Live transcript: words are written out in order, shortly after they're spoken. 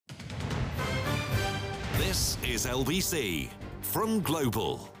This is LBC from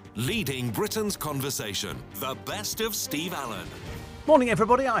Global, leading Britain's conversation. The best of Steve Allen. Morning,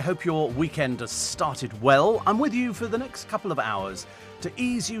 everybody. I hope your weekend has started well. I'm with you for the next couple of hours to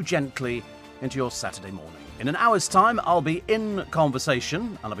ease you gently into your Saturday morning. In an hour's time, I'll be in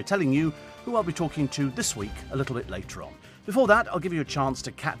conversation and I'll be telling you who I'll be talking to this week a little bit later on. Before that, I'll give you a chance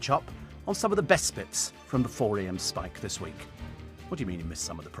to catch up on some of the best bits from the 4am spike this week. What do you mean you missed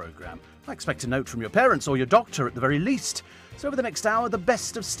some of the programme? I expect a note from your parents or your doctor at the very least. So over the next hour, the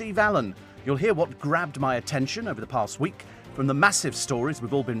best of Steve Allen. You'll hear what grabbed my attention over the past week, from the massive stories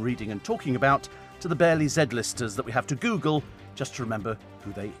we've all been reading and talking about to the barely Z-listers that we have to Google just to remember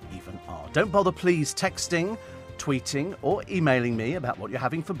who they even are. Don't bother, please, texting, tweeting or emailing me about what you're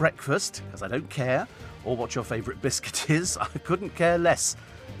having for breakfast, because I don't care, or what your favourite biscuit is. I couldn't care less.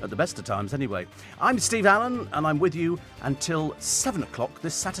 At the best of times, anyway. I'm Steve Allen, and I'm with you until 7 o'clock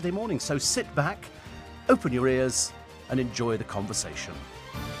this Saturday morning. So sit back, open your ears, and enjoy the conversation.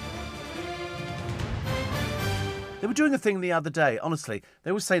 They were doing a thing the other day, honestly.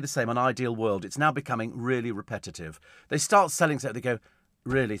 They always say the same on Ideal World. It's now becoming really repetitive. They start selling something, they go,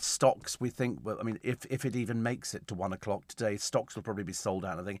 really, stocks, we think, well, I mean, if it even makes it to 1 o'clock today, stocks will probably be sold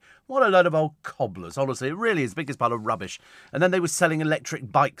out. I think, what a load of old cobblers, honestly. It really is the biggest pile of rubbish. And then they were selling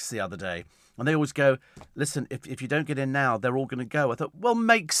electric bikes the other day. And they always go, listen, if you don't get in now, they're all going to go. I thought, well,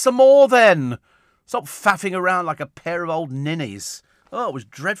 make some more then. Stop faffing around like a pair of old ninnies. Oh, it was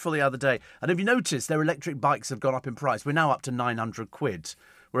dreadful the other day. And have you noticed their electric bikes have gone up in price? We're now up to 900 quid.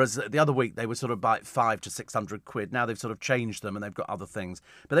 Whereas the other week they were sort of about 500 to 600 quid. Now they've sort of changed them and they've got other things.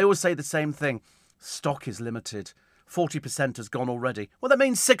 But they always say the same thing. Stock is limited. 40% has gone already. Well, that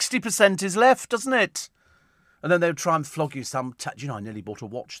means 60% is left, doesn't it? And then they would try and flog you some... you know, I nearly bought a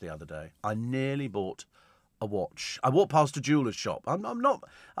watch the other day. I nearly bought a watch. I walked past a jeweller's shop. I'm not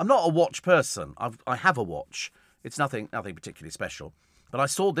a watch person. I have a watch. It's nothing particularly special. But I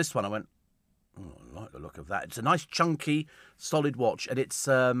saw this one. I went, oh, I like the look of that. It's a nice, chunky, solid watch. And it's,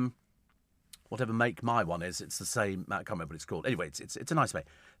 whatever make my one is, it's the same. I can't remember what it's called. Anyway, it's a nice make.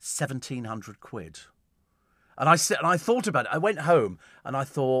 1,700 quid. And I thought about it. I went home and I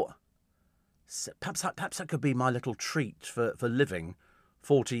thought, perhaps that could be my little treat for living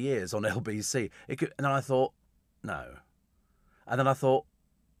 40 years on LBC. And then I thought, no. And then I thought,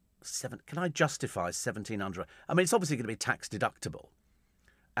 can I justify 1,700? I mean, it's obviously going to be tax deductible.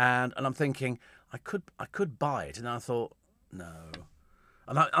 And I'm thinking, I could buy it. And I thought, no.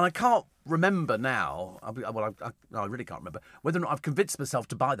 And I can't remember now, I really can't remember, whether or not I've convinced myself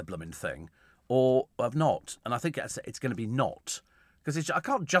to buy the blooming thing or I've not. And I think it's going to be not. Because I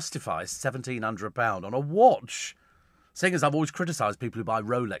can't justify £1,700 on a watch. Seeing as I've always criticised people who buy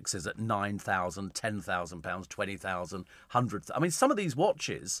Rolexes at £9,000, £10,000, £20,000, £100,000. I mean, some of these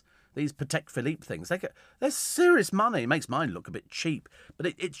watches, these Patek Philippe things, they're serious money. It makes mine look a bit cheap, but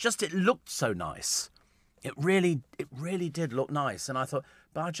it looked so nice. It really did look nice, and I thought,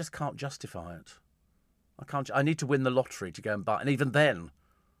 but I just can't justify it. I need to win the lottery to go and buy it, and even then,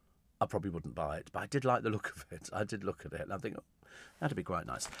 I probably wouldn't buy it. But I did like the look of it. I did look at it, and I think that'd be quite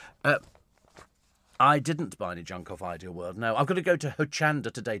nice. I didn't buy any junk off Ideal World. No, I've got to go to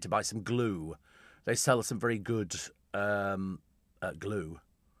Hochanda today to buy some glue. They sell some very good glue.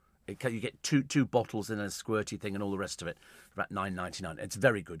 You get two bottles in a squirty thing and all the rest of it for about $9.99. It's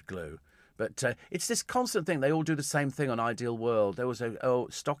very good glue. But it's this constant thing. They all do the same thing on Ideal World. They always say, oh,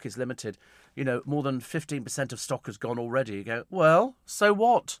 stock is limited. You know, more than 15% of stock has gone already. You go, well, so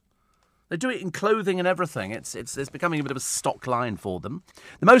what? They do it in clothing and everything. It's becoming a bit of a stock line for them.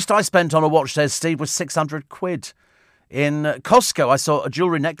 The most I spent on a watch, says Steve, was 600 quid. In Costco, I saw a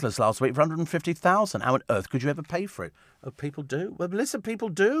jewellery necklace last week for 150,000. How on earth could you ever pay for it? Oh, people do. Well, listen, people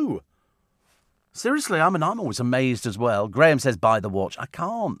do. Seriously, I'm always amazed as well. Graham says, buy the watch. I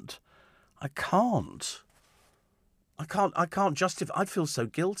can't justify. I'd feel so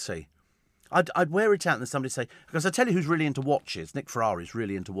guilty. I'd wear it out and then somebody say, because I tell you who's really into watches. Nick Ferrari's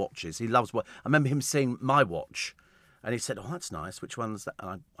really into watches. He loves what. I remember him seeing my watch, and he said, "Oh, that's nice. Which one's that?"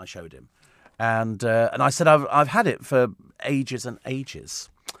 And I showed him, and I said, "I've had it for ages and ages."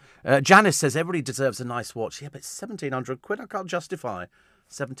 Janice says everybody deserves a nice watch. Yeah, but it's 1,700 quid. I can't justify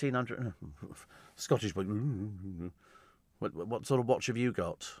 1,700. Scottish boy. What sort of watch have you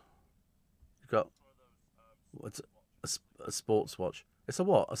got? You've got what's a sports watch? It's a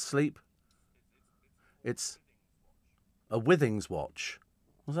what? A sleep. It's a Withings watch.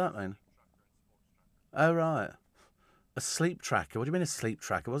 What's that mean? Oh, right. A sleep tracker. What do you mean a sleep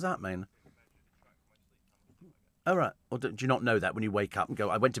tracker? What does that mean? Oh, right. Well, do you not know that when you wake up and go,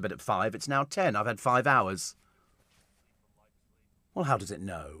 I went to bed at 5, it's now 10, I've had 5 hours? Well, how does it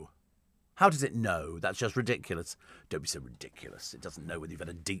know? How does it know? That's just ridiculous. Don't be so ridiculous. It doesn't know whether you've had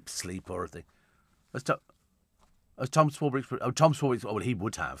a deep sleep or anything. As Tom Swarbrick... Oh, Tom Swarbrick... Oh, well, he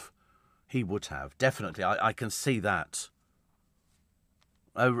would have. He would have. Definitely. I can see that.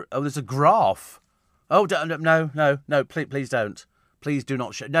 Oh, there's a graph. Oh, no. Please don't. Please do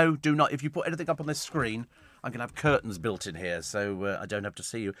not show. No, do not. If you put anything up on this screen, I'm going to have curtains built in here, so I don't have to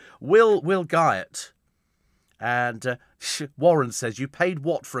see you. Will Guyett. And Warren says, you paid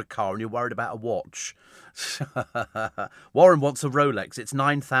what for a car and you're worried about a watch? Warren wants a Rolex. It's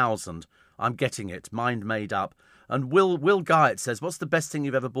 9,000. I'm getting it. Mind made up. And Will Guyett says, what's the best thing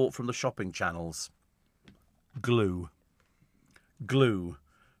you've ever bought from the shopping channels? Glue. Glue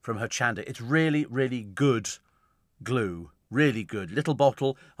from her Chanda. It's really, really good glue. Really good. Little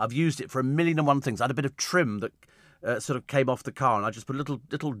bottle. I've used it for 1,000,001 things. I had a bit of trim that sort of came off the car, and I just put a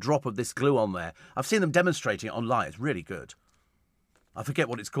little drop of this glue on there. I've seen them demonstrating it online. It's really good. I forget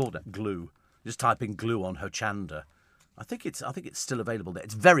what it's called. Glue. Just type in glue on her Chanda. I think it's still available there.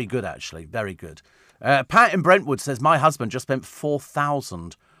 It's very good, actually. Very good. Pat in Brentwood says, my husband just spent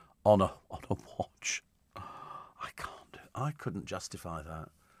 4,000 on a watch. I couldn't justify that.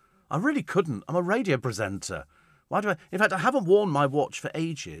 I really couldn't. I'm a radio presenter. Why do I? In fact, I haven't worn my watch for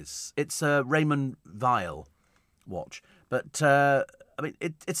ages. It's a Raymond Weil watch. But, I mean,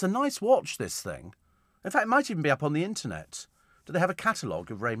 it's a nice watch, this thing. In fact, it might even be up on the internet. Do they have a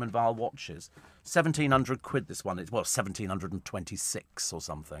catalogue of Raymond Weil watches? 1,700 quid, this one. It's, 1,726 or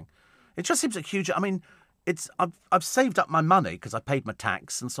something. It just seems a huge... I mean, I've saved up my money because I paid my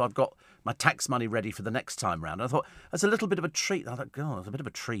tax, and so I've got my tax money ready for the next time round. And I thought, that's a little bit of a treat. I thought, God, it's a bit of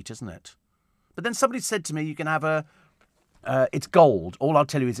a treat, isn't it? But then somebody said to me, you can have it's gold. All I'll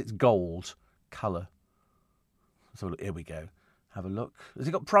tell you is it's gold colour. So here we go. Have a look. Has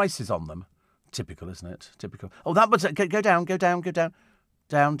it got prices on them? Typical, isn't it? Typical. Oh, that was... Go down.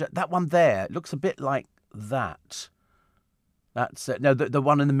 That one there looks a bit like that. That's... no, the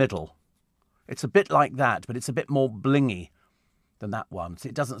one in the middle. It's a bit like that, but it's a bit more blingy than that one. So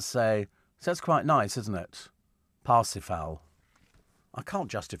it doesn't say... So that's quite nice, isn't it? Parsifal. I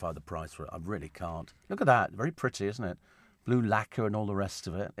can't justify the price for it. I really can't. Look at that. Very pretty, isn't it? Blue lacquer and all the rest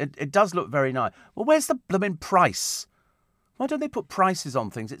of it. It does look very nice. Well, where's the blooming price? Why don't they put prices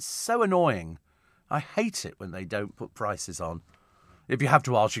on things? It's so annoying. I hate it when they don't put prices on. If you have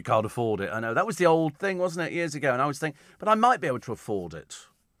to ask, you can't afford it. I know. That was the old thing, wasn't it, years ago? And I was thinking, but I might be able to afford it.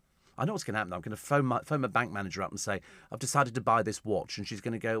 I know what's going to happen. I'm going to phone my bank manager up and say, I've decided to buy this watch. And she's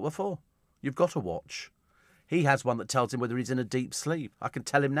going to go, what for? You've got a watch. He has one that tells him whether he's in a deep sleep. I can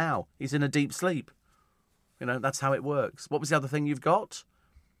tell him now. He's in a deep sleep. You know, that's how it works. What was the other thing you've got?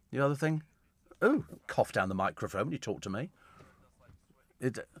 The other thing? Oh, cough down the microphone when you talk to me.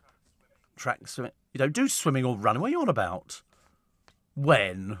 Track swimming. You don't do swimming or running. What are you on about?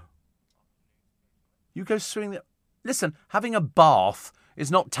 When? You go swimming. Listen, having a bath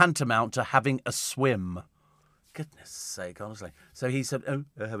is not tantamount to having a swim. Goodness sake, honestly. So he said, and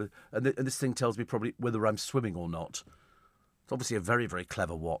this thing tells me probably whether I'm swimming or not. It's obviously a very, very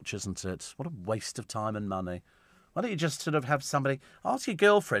clever watch, isn't it? What a waste of time and money. Why don't you just sort of have somebody, ask your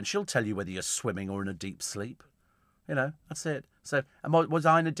girlfriend, she'll tell you whether you're swimming or in a deep sleep. You know, that's it. So, and was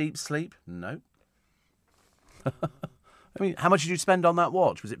I in a deep sleep? No. I mean, how much did you spend on that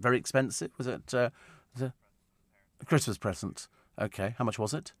watch? Was it very expensive? Was it a Christmas present? Okay, how much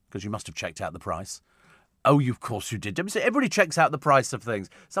was it? Because you must have checked out the price. Oh, of course you did. Everybody checks out the price of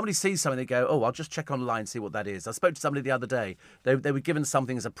things. Somebody sees something, they go, oh, I'll just check online and see what that is. I spoke to somebody the other day. They were given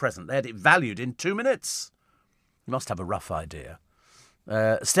something as a present. They had it valued in 2 minutes. You must have a rough idea.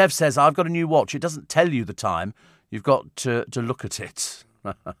 Steph says, I've got a new watch. It doesn't tell you the time. You've got to look at it.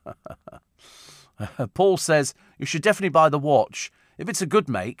 Paul says, you should definitely buy the watch. If it's a good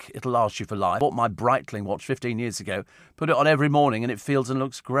make, it'll last you for life. I bought my Breitling watch 15 years ago, put it on every morning, and it feels and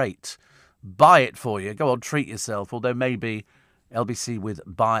looks great. Buy it for you. Go on, treat yourself. Although maybe LBC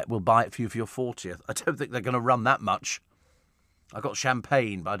will buy it for you for your 40th. I don't think they're going to run that much. I got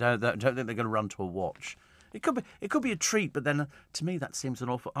champagne, but I don't think they're going to run to a watch. It could be a treat, but then to me that seems an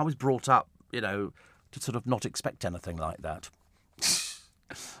awful... I was brought up, you know, to sort of not expect anything like that.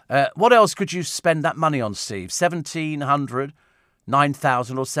 What else could you spend that money on, Steve? 1,700,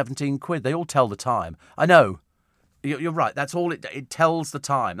 9,000 or 17 quid. They all tell the time. I know. You're right. That's all it tells the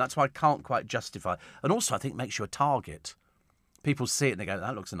time. That's why I can't quite justify. And also, I think it makes you a target. People see it and they go,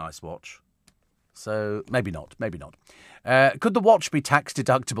 that looks a nice watch. So maybe not. Could the watch be tax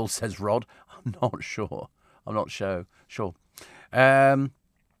deductible, says Rod? I'm not sure. Sure.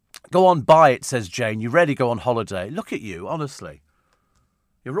 Go on, buy it, says Jane. You ready to go on holiday? Look at you, honestly.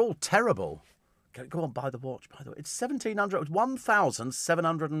 You're all terrible. Go on, buy the watch. By the way, it's 1,700,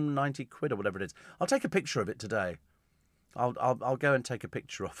 1,790 quid or whatever it is. I'll take a picture of it today. I'll go and take a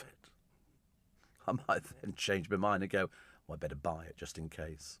picture of it. I might then change my mind and go, I better buy it just in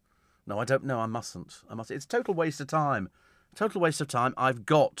case. No, I don't know. I mustn't. It's a total waste of time. Total waste of time. I've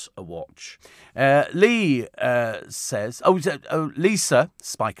got a watch. Lee says, Lisa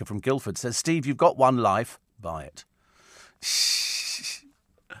Spiker from Guildford says, Steve, you've got one life. Buy it.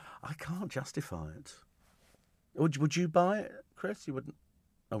 I can't justify it. Would you buy it, Chris? You wouldn't.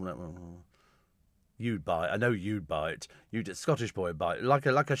 Oh no. You'd buy it. I know you'd buy it. You'd Scottish boy would buy it. Like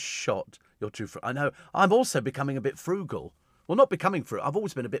a shot. You're too. I know. I'm also becoming a bit frugal. Well, not becoming frugal. I've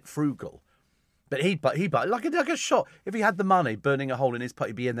always been a bit frugal. But he'd buy like a shot. If he had the money, burning a hole in his pot,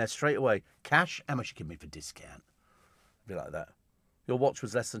 he'd be in there straight away. Cash? How much you give me for discount? Be like that. Your watch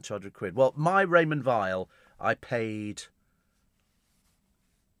was less than 200 quid. Well, my Raymond Weil, I paid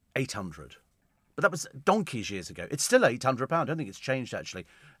 800. But that was donkeys years ago. It's still £800. I don't think it's changed, actually.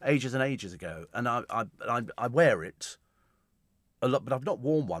 Ages and ages ago. And I wear it a lot, but I've not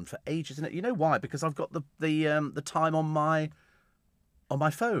worn one for ages. And you know why? Because I've got the time on my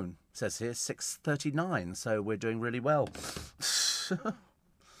phone. It says here 6:39, so we're doing really well.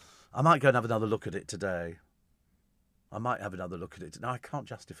 I might go and have another look at it today. No, I can't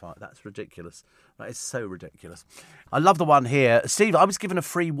justify it. That's ridiculous. That is so ridiculous. I love the one here. Steve, I was given a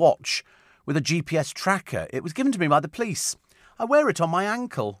free watch with a GPS tracker. It was given to me by the police. I wear it on my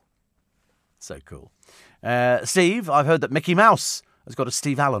ankle. So cool. Steve, I've heard that Mickey Mouse has got a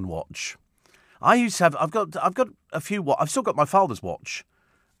Steve Allen watch. I've got a few. I've still got my father's watch,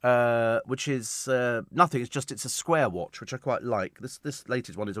 which is nothing. It's a square watch, which I quite like. This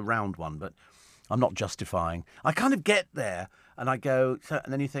latest one is a round one, but I'm not justifying. I kind of get there and I go,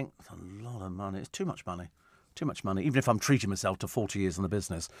 and then you think, it's a lot of money. It's too much money. Too much money. Even if I'm treating myself to 40 years in the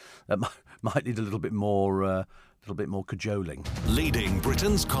business, that might need a little bit more cajoling. Leading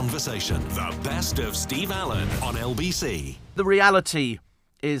Britain's conversation. The best of Steve Allen on LBC. The reality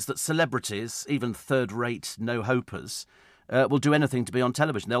is that celebrities, even third-rate no-hopers, will do anything to be on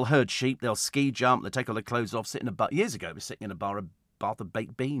television. They'll herd sheep, they'll ski jump, they'll take all their clothes off, sit in a bar. Years ago, it was sitting in a bath of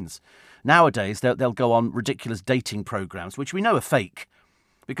baked beans. Nowadays, they'll go on ridiculous dating programmes, which we know are fake,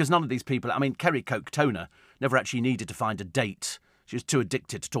 because none of these people... I mean, Kerry Coke-Toner never actually needed to find a date. She was too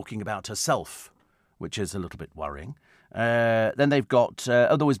addicted to talking about herself, which is a little bit worrying. Then they've got...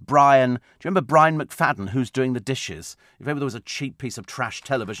 there was Brian... Do you remember Brian McFadden, who's doing the dishes? If ever there was a cheap piece of trash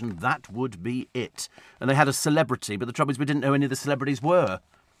television, that would be it. And they had a celebrity, but the trouble is we didn't know any of the celebrities were.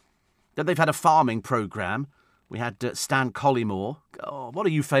 Then they've had a farming programme. We had Stan Collymore. Oh, what are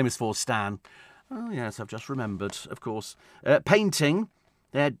you famous for, Stan? Oh, yes, I've just remembered, of course. Painting.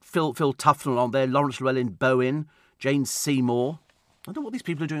 They had Phil Tufnell on there, Lawrence Llewellyn-Bowen, Jane Seymour. I don't know what these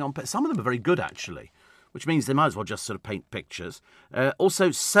people are doing on... Some of them are very good, actually, which means they might as well just sort of paint pictures.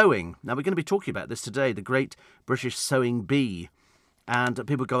 Also, sewing. Now, we're going to be talking about this today, the Great British Sewing Bee. And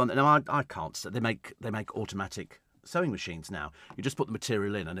people go on... No, I can't. They make automatic sewing machines now. You just put the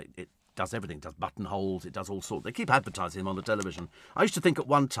material in and it does everything. It does buttonholes. It does all sorts. They keep advertising them on the television. I used to think at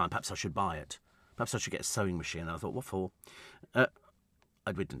one time, perhaps I should buy it. Perhaps I should get a sewing machine. And I thought, what for?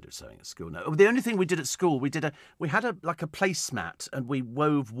 We didn't do sewing at school, no. The only thing we did at school, we had a placemat and we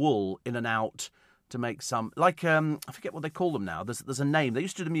wove wool in and out to make some, I forget what they call them now. There's a name. They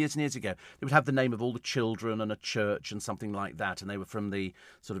used to do them years and years ago. They would have the name of all the children and a church and something like that, and they were from the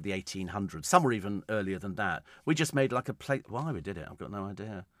sort of the 1800s. Some were even earlier than that. We just made like a plate. Why we did it, I've got no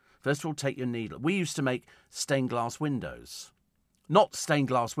idea. First of all, take your needle. We used to make stained glass windows. Not stained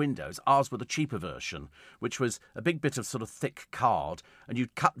glass windows. Ours were the cheaper version, which was a big bit of sort of thick card, and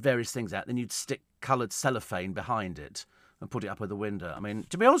you'd cut various things out, then you'd stick coloured cellophane behind it and put it up with the window. I mean,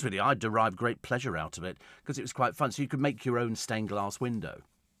 to be honest with you, I derived great pleasure out of it because it was quite fun. So you could make your own stained glass window.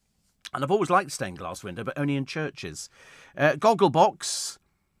 And I've always liked stained glass window, but only in churches. Gogglebox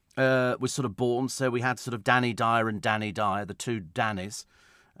was sort of born, so we had sort of Danny Dyer and Danny Dyer, the two Dannys,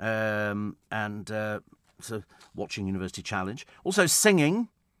 So watching University Challenge. Also singing.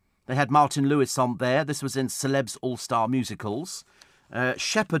 They had Martin Lewis on there. This was in Celebs All-Star Musicals.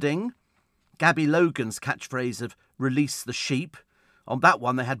 Shepherding. Gabby Logan's catchphrase of release the sheep. On that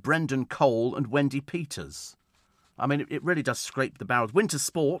one, they had Brendan Cole and Wendy Peters. I mean, it really does scrape the barrels. Winter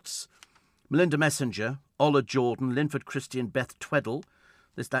Sports. Melinda Messenger. Ola Jordan. Linford Christie and Beth Tweddle.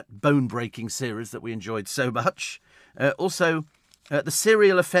 There's that bone-breaking series that we enjoyed so much. Also, the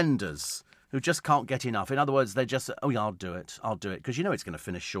Serial Offenders, who just can't get enough. In other words, they just, yeah, I'll do it, because you know it's going to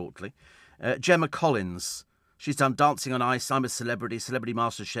finish shortly. Gemma Collins, she's done Dancing on Ice, I'm a Celebrity, Celebrity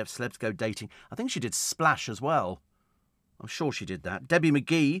MasterChef, Celebs Go Dating. I think she did Splash as well. I'm sure she did that. Debbie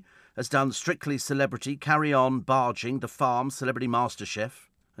McGee has done Strictly Celebrity, Carry On, Barging, The Farm, Celebrity MasterChef,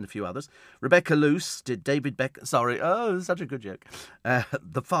 and a few others. Rebecca Luce did David Beckham. Sorry, such a good joke.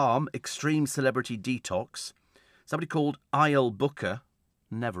 The Farm, Extreme Celebrity Detox. Somebody called I.L. Booker.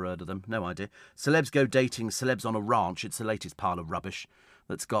 Never heard of them, no idea. Celebs Go Dating, Celebs on a Ranch. It's the latest pile of rubbish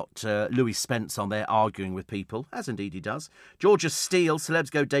that's got Louis Spence on there arguing with people, as indeed he does. Georgia Steele,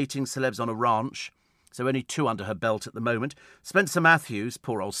 Celebs Go Dating, Celebs on a Ranch. So only 2 under her belt at the moment. Spencer Matthews,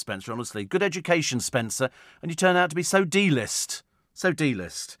 poor old Spencer, honestly. Good education, Spencer. And you turn out to be so D-list. So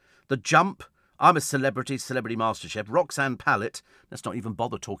D-list. The Jump, I'm a Celebrity, Celebrity MasterChef. Roxanne Pallett, let's not even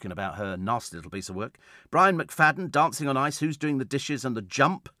bother talking about her nasty little piece of work. Brian McFadden, Dancing on Ice, Who's Doing the Dishes, and The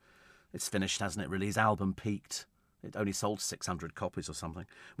Jump. It's finished, hasn't it, really? His album peaked. It only sold 600 copies or something.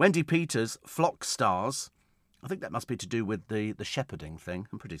 Wendy Peters, Flock Stars. I think that must be to do with the shepherding thing,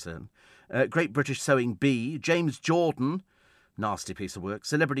 I'm pretty certain. Great British Sewing Bee. James Jordan, nasty piece of work.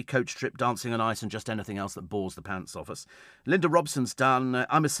 Celebrity Coach Trip, Dancing on Ice, and just anything else that bores the pants off us. Linda Robson's done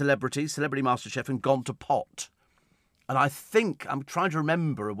I'm a Celebrity, Celebrity MasterChef, and Gone to Pot. And I think, I'm trying to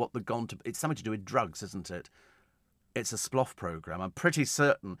remember what the Gone to... It's something to do with drugs, isn't it? It's a sploff programme. I'm pretty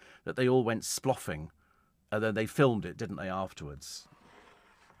certain that they all went sploffing, and then they filmed it, didn't they, afterwards?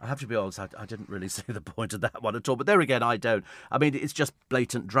 I have to be honest, I didn't really see the point of that one at all. But there again, I don't. I mean, it's just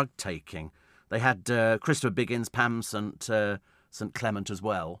blatant drug taking. They had Christopher Biggins, Pam St Clement as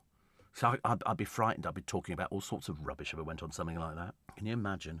well. So I'd be frightened. I'd be talking about all sorts of rubbish if I went on something like that. Can you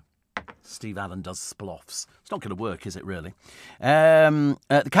imagine? Steve Allen does sploffs. It's not going to work, is it, really?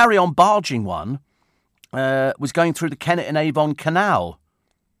 The Carry On Barging one was going through the Kennet and Avon Canal.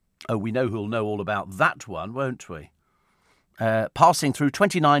 Oh, we know who'll know all about that one, won't we? Passing through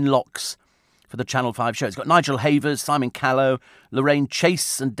 29 locks for the Channel 5 show. It's got Nigel Havers, Simon Callow, Lorraine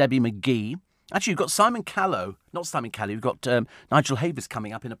Chase and Debbie McGee. Actually, you've got Simon Callow, not Simon Callow, you've got Nigel Havers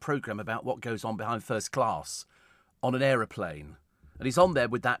coming up in a programme about what goes on behind first class on an aeroplane. And he's on there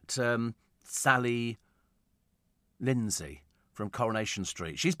with that Sally Lindsay from Coronation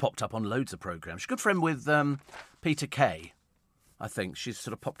Street. She's popped up on loads of programmes. She's a good friend with Peter Kay. I think she's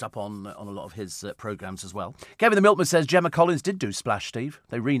sort of popped up on a lot of his programmes as well. Kevin the Milkman says Gemma Collins did do Splash, Steve.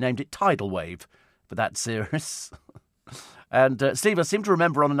 They renamed it Tidal Wave for that series. And Steve, I seem to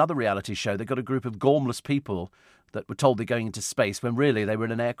remember on another reality show they got a group of gormless people that were told they're going into space when really they were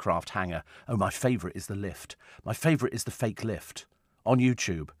in an aircraft hangar. Oh, my favourite is the lift. My favourite is the fake lift on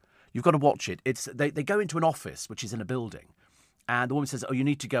YouTube. You've got to watch it. They go into an office, which is in a building. And the woman says, oh, you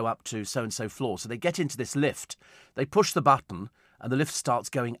need to go up to so-and-so floor. So they get into this lift. They push the button and the lift starts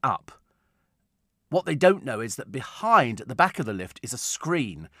going up. What they don't know is that behind, at the back of the lift, is a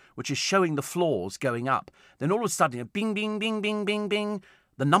screen which is showing the floors going up. Then all of a sudden, a bing, bing, bing, bing, bing, bing,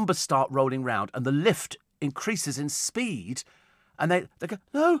 the numbers start rolling round and the lift increases in speed. And they go,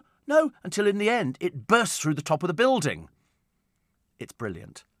 no, no, until in the end, it bursts through the top of the building. It's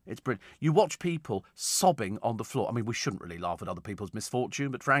brilliant. It's brilliant. You watch people sobbing on the floor. I mean, we shouldn't really laugh at other people's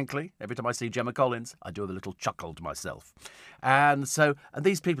misfortune, but frankly, every time I see Gemma Collins, I do have a little chuckle to myself. And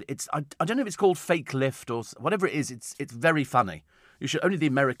these people, I don't know if it's called fake lift or whatever it is. It's very funny. Only the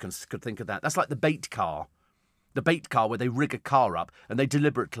Americans could think of that. That's like the bait car. The bait car where they rig a car up and they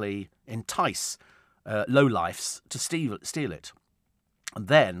deliberately entice lowlifes to steal it. And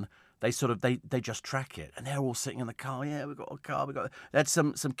then they just track it, and they're all sitting in the car. Yeah, we've got a car. They had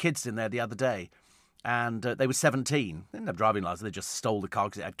some kids in there the other day, and they were 17. They didn't have driving license. They just stole the car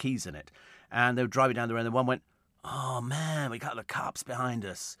because it had keys in it. And they were driving down the road, and one went, "Oh man, we got the cops behind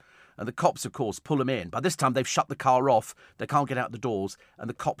us." And the cops, of course, pull them in. By this time, they've shut the car off. They can't get out the doors, and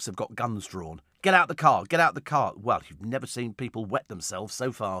the cops have got guns drawn. Get out the car! Get out the car! Well, you've never seen people wet themselves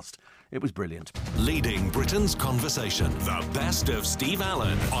so fast. It was brilliant. Leading Britain's conversation. The best of Steve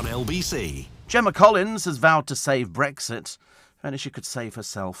Allen on LBC. Gemma Collins has vowed to save Brexit. If only she could save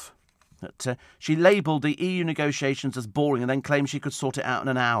herself. But, she labelled the EU negotiations as boring and then claimed she could sort it out in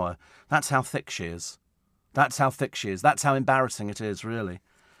an hour. That's how thick she is. That's how thick she is. That's how embarrassing it is, really.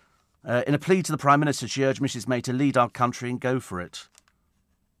 In a plea to the Prime Minister, she urged Mrs May to lead our country and go for it.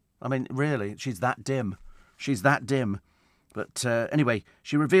 I mean, really, she's that dim. She's that dim. But anyway,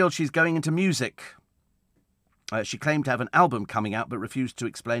 she revealed she's going into music. She claimed to have an album coming out, but refused to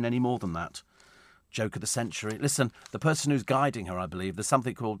explain any more than that. Joke of the century. Listen, the person who's guiding her, I believe, there's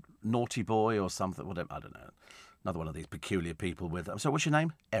something called Naughty Boy or something, whatever, I don't know. Another one of these peculiar people with... So what's your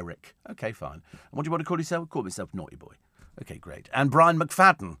name? Eric. OK, fine. And what do you want to call yourself? Call myself Naughty Boy. OK, great. And Brian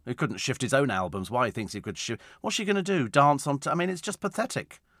McFadden, who couldn't shift his own albums. Why he thinks he could shift... What's she going to do? Dance on... I mean, it's just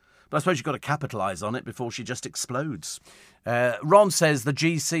pathetic. But I suppose you've got to capitalise on it before she just explodes. Ron says the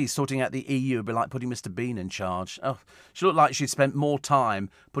GC sorting out the EU would be like putting Mr. Bean in charge. Oh, she looked like she'd spent more time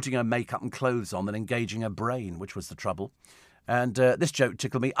putting her makeup and clothes on than engaging her brain, which was the trouble. And this joke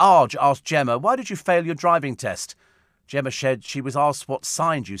tickled me. Arj asked Gemma, why did you fail your driving test? Gemma said she was asked what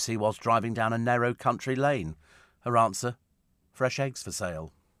signs you see whilst driving down a narrow country lane. Her answer, fresh eggs for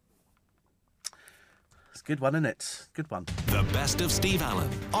sale. It's a good one, isn't it? Good one. The Best of Steve Allen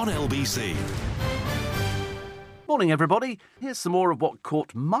on LBC. Morning, everybody. Here's some more of what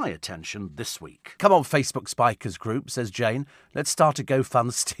caught my attention this week. Come on, Facebook Spikers group, says Jane. Let's start a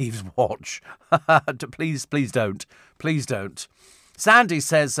GoFund Steve's watch. Please don't. Please don't. Sandy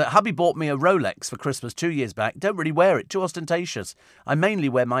says, hubby bought me a Rolex for Christmas 2 years back. Don't really wear it, too ostentatious. I mainly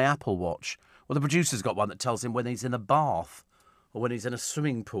wear my Apple Watch. Well, the producer's got one that tells him when he's in a bath or when he's in a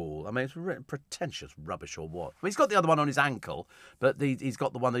swimming pool. I mean, it's pretentious rubbish or what? Well, he's got the other one on his ankle, but he's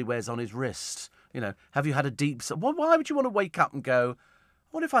got the one that he wears on his wrist. You know, have you had a deep... Why would you want to wake up and go,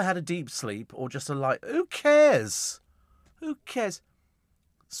 what if I had a deep sleep or just a light... Who cares? Who cares?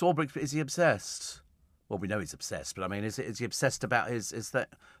 Sawbrick, is he obsessed? Well, we know he's obsessed, but I mean, is he obsessed about his...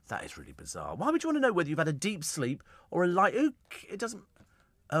 That is really bizarre. Why would you want to know whether you've had a deep sleep or a light... It doesn't...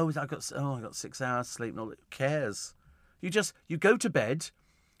 I got 6 hours sleep. No, who cares? You go to bed,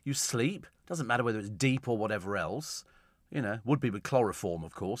 you sleep. Doesn't matter whether it's deep or whatever else. You know, would be with chloroform,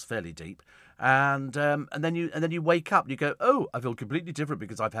 of course, fairly deep. And then you wake up and you go, oh, I feel completely different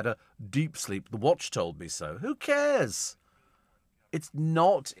because I've had a deep sleep. The watch told me so. Who cares? It's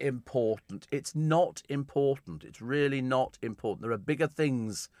not important. It's not important. It's really not important. There are bigger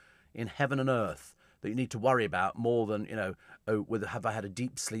things in heaven and earth that you need to worry about more than, whether have I had a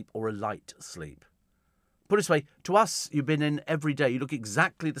deep sleep or a light sleep. Put it this way, to us, you've been in every day. You look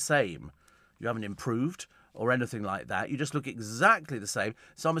exactly the same. You haven't improved or anything like that. You just look exactly the same.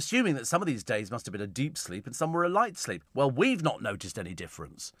 So I'm assuming that some of these days must have been a deep sleep and some were a light sleep. Well, we've not noticed any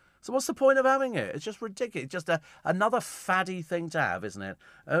difference. So what's the point of having it? It's just ridiculous. It's just another faddy thing to have, isn't it?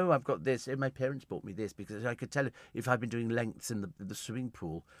 Oh, I've got this. My parents bought me this because I could tell if I've been doing lengths in the swimming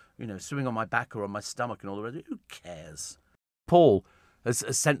pool, swimming on my back or on my stomach and all the rest. Who cares? Paul has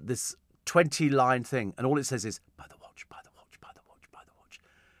sent this 20-line thing, and all it says is, buy the watch, buy the watch, buy the watch, buy the watch,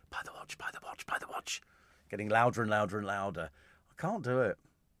 buy the watch, buy the watch, buy the watch. Getting louder and louder and louder. I can't do it.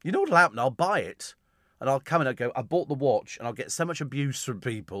 You know what'll happen? I'll buy it. And I'll come in and go, I bought the watch, and I'll get so much abuse from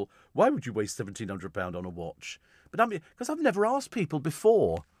people. Why would you waste £1,700 on a watch? But because I've never asked people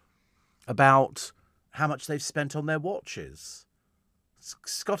before about how much they've spent on their watches.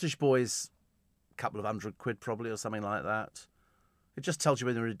 Scottish boys, a couple of £100 probably or something like that. It just tells you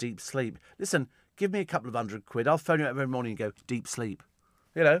when they're in a deep sleep. Listen, give me a couple of £100. I'll phone you up every morning and go, deep sleep.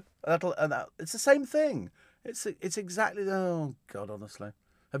 It's the same thing. It's exactly... Oh, God, honestly.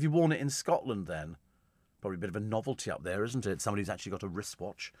 Have you worn it in Scotland then? Probably a bit of a novelty up there, isn't it? Somebody's actually got a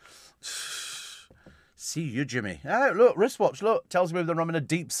wristwatch. See you, Jimmy. Oh, look, wristwatch, look. Tells me whether I'm in a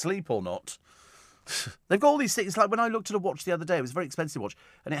deep sleep or not. They've got all these things. Like when I looked at a watch the other day, it was a very expensive watch,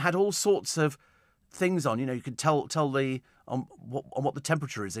 and it had all sorts of things on. You could tell on what the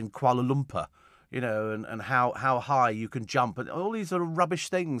temperature is in Kuala Lumpur, and how high you can jump, and all these sort of rubbish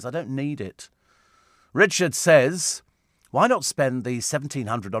things. I don't need it. Richard says, why not spend the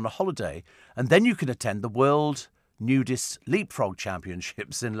 $1,700 on a holiday, and then you can attend the World Nudist Leapfrog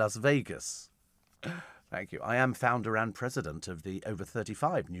Championships in Las Vegas? Thank you. I am founder and president of the over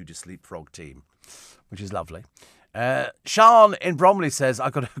 35 Nudist Leapfrog team, which is lovely. Sean in Bromley says, I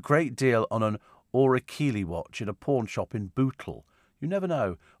got a great deal on an Orakili watch in a pawn shop in Bootle. You never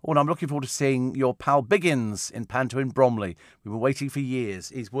know. Oh, and I'm looking forward to seeing your pal Biggins in Panto in Bromley. We've been waiting for years.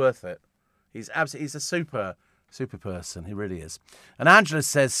 He's worth it. He's a super person. He really is. And Angela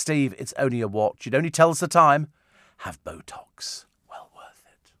says, Steve, it's only a watch. You'd only tell us the time. Have Botox. Well worth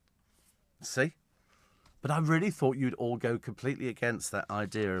it. See? But I really thought you'd all go completely against that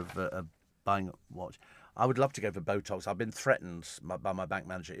idea of buying a watch. I would love to go for Botox. I've been threatened by my bank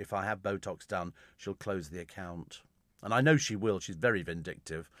manager. If I have Botox done, she'll close the account. And I know she will. She's very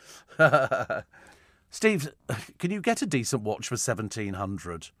vindictive. Steve, can you get a decent watch for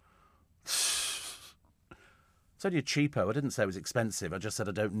 $1,700? It's only a cheapo. I didn't say it was expensive. I just said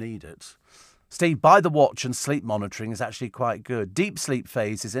I don't need it. Steve, buy the watch and sleep monitoring is actually quite good. Deep sleep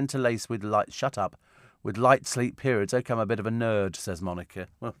phase is interlaced with light... Shut up. With light sleep periods. Okay, I'm a bit of a nerd, says Monica.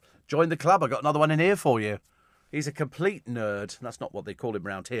 Well, join the club. I got another one in here for you. He's a complete nerd. That's not what they call him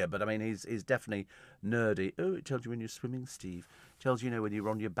around here, but I mean, he's definitely nerdy. Oh, it tells you when you're swimming, Steve. It tells you, when you're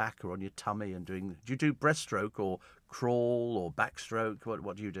on your back or on your tummy and doing... Do you do breaststroke or crawl or backstroke?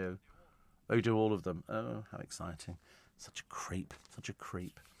 What do you do? Oh, you do all of them. Oh, how exciting. Such a creep. Such a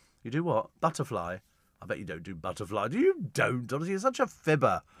creep. You do what? Butterfly? I bet you don't do butterfly. You don't, honestly. You're such a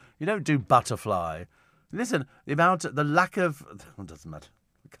fibber. You don't do butterfly. Listen, the lack of... It doesn't matter.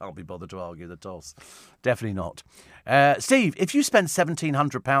 I can't be bothered to argue the toss. Definitely not. Steve, if you spent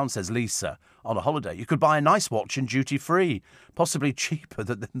 £1,700, says Lisa, on a holiday, you could buy a nice watch in duty-free, possibly cheaper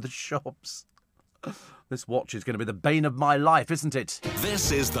than the shops. This watch is going to be the bane of my life, isn't it?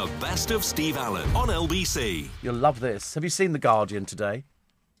 This is the best of Steve Allen on LBC. You'll love this. Have you seen The Guardian today?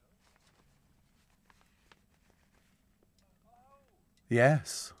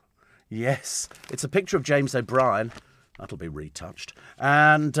 Yes. Yes. It's a picture of James O'Brien. That'll be retouched.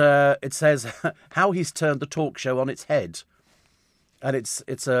 And it says how he's turned the talk show on its head. And it's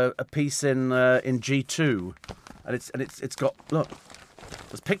a piece in G2. And it's got, look,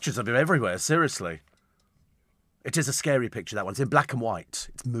 there's pictures of him everywhere, seriously. It is a scary picture, that one. It's in black and white.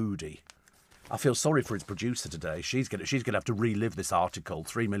 It's moody. I feel sorry for his producer today. She's gonna have to relive this article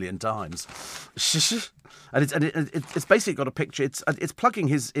 3 million times. And it's basically got a picture. It's plugging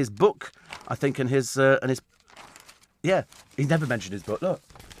his book, I think, and his. Yeah, he never mentioned his book. Look,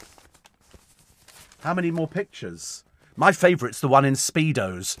 how many more pictures? My favourite's the one in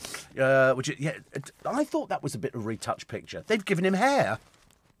Speedos, I thought that was a bit of a retouched picture. They've given him hair.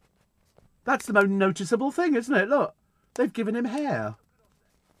 That's the most noticeable thing, isn't it? Look, they've given him hair.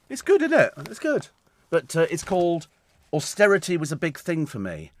 It's good, isn't it? It's good. But it's called Austerity Was a Big Thing for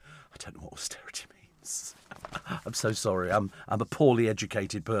Me. I don't know what austerity means. I'm so sorry. I'm a poorly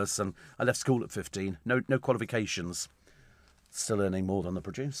educated person. I left school at 15. No qualifications. Still earning more than the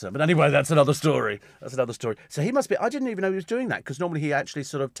producer. But anyway, that's another story. So he must be... I didn't even know he was doing that, because normally he actually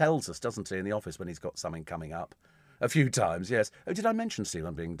sort of tells us, doesn't he, in the office when he's got something coming up. A few times, yes. Oh, did I mention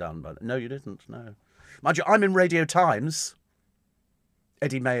Stephen being done? But no, you didn't, no. Mind you, I'm in Radio Times.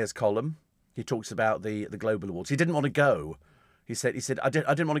 Eddie Mayer's column. He talks about the Global Awards. He didn't want to go. He said, I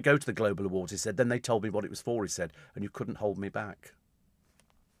didn't want to go to the Global Awards. He said, then they told me what it was for, he said, and you couldn't hold me back.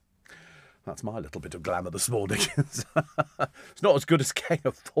 That's my little bit of glamour this morning. It's not as good as getting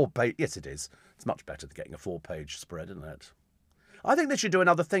a 4-page... Yes, it is. It's much better than getting a 4-page spread, isn't it? I think they should do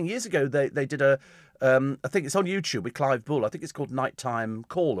another thing. Years ago, they did I think it's on YouTube with Clive Bull. I think it's called Nighttime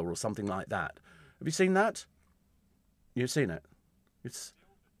Caller or something like that. Have you seen that? You've seen it?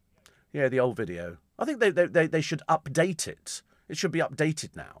 Yeah, the old video. I think they should update it. It should be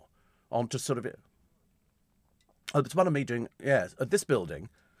updated now onto sort of... Oh, it's one of me doing... Yes, at this building...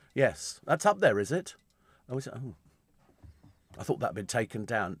 Yes, that's up there, is it? Oh, is it? Oh. I thought that had been taken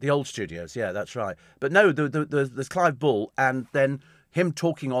down. The old studios, yeah, that's right. But no, there's Clive Bull and then him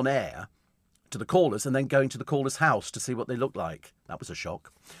talking on air to the callers and then going to the caller's house to see what they look like. That was a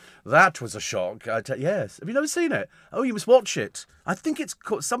shock. That was a shock. Yes. Have you never seen it? Oh, you must watch it. I think it's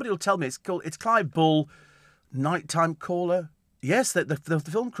called... Somebody will tell me it's Clive Bull, Nighttime Caller. Yes, the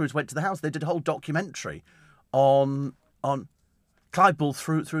film crews went to the house. They did a whole documentary on Clive Bull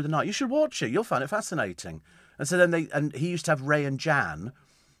through the night. You should watch it. You'll find it fascinating. And so then he used to have Ray and Jan,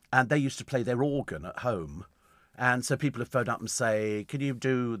 and they used to play their organ at home. And so people would phone up and say, can you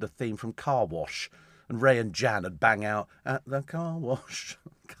do the theme from Car Wash? And Ray and Jan would bang out, at the car wash,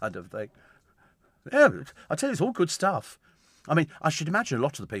 kind of thing. Yeah, I tell you, it's all good stuff. I mean, I should imagine a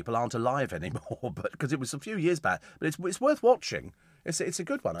lot of the people aren't alive anymore, but because it was a few years back. But it's worth watching. It's a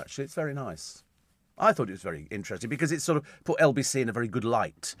good one, actually. It's very nice. I thought it was very interesting because it sort of put LBC in a very good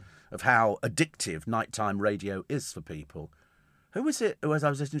light of how addictive nighttime radio is for people. Who was it who, as I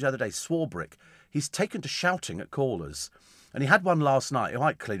was listening to the other day, Swarbrick? He's taken to shouting at callers. And he had one last night,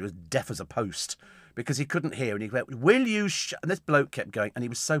 quite clearly was deaf as a post because he couldn't hear. And he went, will you... And this bloke kept going, and he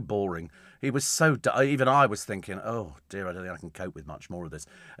was so boring. He was so... Even I was thinking, oh, dear, I don't think I can cope with much more of this.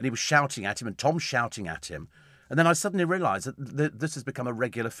 And he was shouting at him, and Tom shouting at him. And then I suddenly realised that this has become a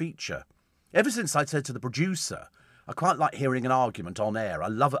regular feature. Ever since I said to the producer, I quite like hearing an argument on air. I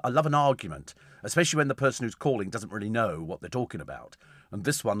love an argument, especially when the person who's calling doesn't really know what they're talking about. And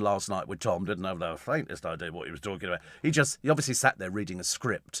this one last night with Tom didn't have the faintest idea what he was talking about. He obviously sat there reading a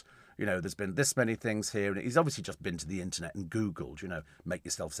script. You know, there's been this many things here. And he's obviously just been to the internet and Googled, make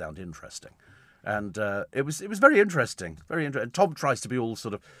yourself sound interesting. And it was very interesting, very interesting. Tom tries to be all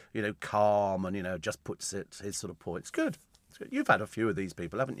sort of, calm and, just puts his sort of point. It's good. You've had a few of these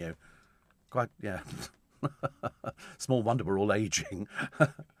people, haven't you? Quite, yeah. Small wonder we're all ageing.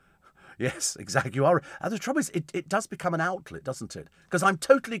 Yes, exactly. You are. And the trouble is, it does become an outlet, doesn't it? Because I'm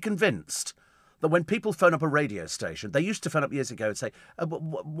totally convinced that when people phone up a radio station, they used to phone up years ago and say,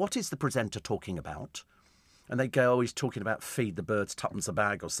 what is the presenter talking about? And they go, oh, he's talking about feed the birds tuppence a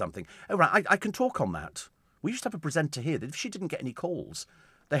bag or something. Oh, right, I can talk on that. We used to have a presenter here that if she didn't get any calls,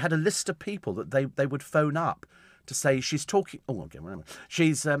 they had a list of people that they would phone up to say she's talking. Oh, okay, whatever.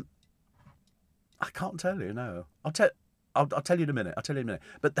 She's. I can't tell you. No, I'll tell you in a minute.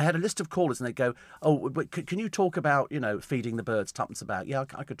 But they had a list of callers, and they go, "Oh, but can you talk about, feeding the birds tuppence about?" Yeah,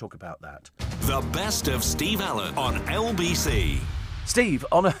 I could talk about that. The best of Steve Allen on LBC. Steve,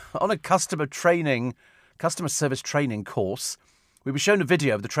 on a customer service training course, we were shown a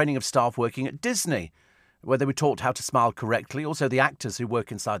video of the training of staff working at Disney, where they were taught how to smile correctly. Also, the actors who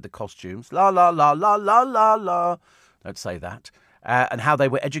work inside the costumes. La la la la la la la. Don't say that. And how they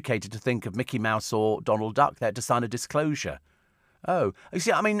were educated to think of Mickey Mouse or Donald Duck. They had to sign a disclosure. Oh, you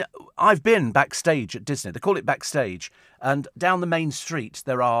see, I mean, I've been backstage at Disney. They call it backstage. And down the main street,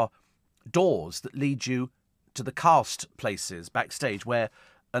 there are doors that lead you to the cast places backstage where,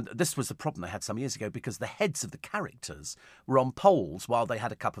 and this was the problem they had some years ago, because the heads of the characters were on poles while they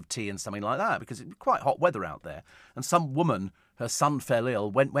had a cup of tea and something like that, because it was quite hot weather out there. And some woman, her son fell ill,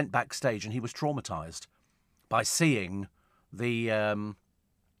 went backstage, and he was traumatised by seeing the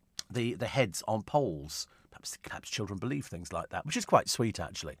heads on poles. Perhaps children believe things like that, which is quite sweet,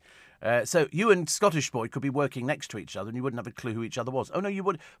 actually. So you and Scottish Boy could be working next to each other, and you wouldn't have a clue who each other was. Oh no, you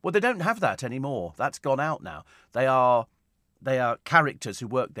would. Well, they don't have that anymore. That's gone out now. They are characters who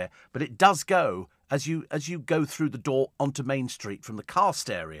work there. But it does go as you go through the door onto Main Street from the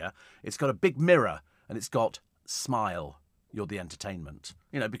cast area. It's got a big mirror, and it's got "Smile, you're the entertainment."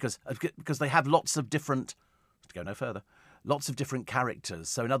 Because they have lots of different. To go no further. Lots of different characters.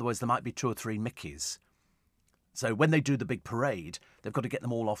 So in other words, there might be 2 or 3 Mickeys. So when they do the big parade, they've got to get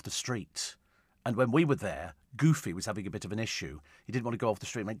them all off the street. And when we were there, Goofy was having a bit of an issue. He didn't want to go off the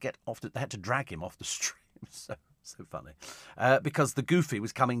street. They had to drag him off the street. It was so funny. Because the Goofy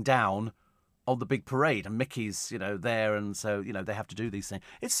was coming down on the big parade, and Mickey's, there, and so, they have to do these things.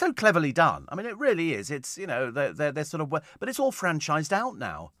 It's so cleverly done. I mean, it really is. It's, they're sort of, but it's all franchised out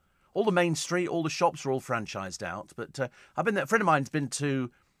now. All the main street, all the shops are all franchised out. But I've been there. A friend of mine's been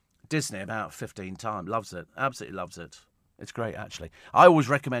to Disney about 15 times. Loves it. Absolutely loves it. It's great, actually. I always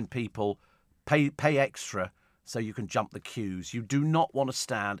recommend people pay extra so you can jump the queues. You do not want to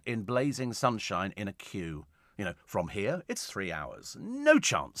stand in blazing sunshine in a queue. From here, it's 3 hours. No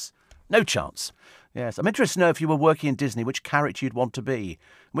chance. No chance. Yes, I'm interested to know if you were working in Disney, which character you'd want to be.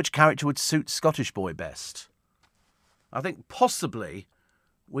 Which character would suit Scottish Boy best? I think possibly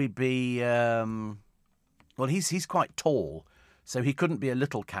we'd be, well, he's quite tall, so he couldn't be a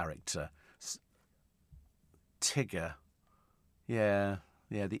little character. Tigger. Yeah,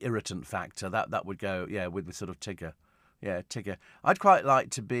 the irritant factor. That would go, with the sort of Tigger. Yeah, Tigger. I'd quite like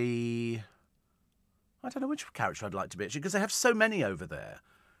to be, I don't know which character I'd like to be, actually, because they have so many over there.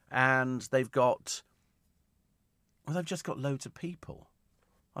 And they've just got loads of people.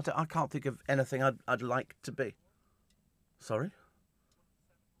 I can't think of anything I'd like to be. Sorry?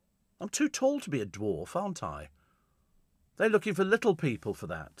 I'm too tall to be a dwarf, aren't I? They're looking for little people for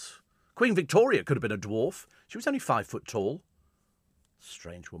that. Queen Victoria could have been a dwarf. She was only 5 foot tall.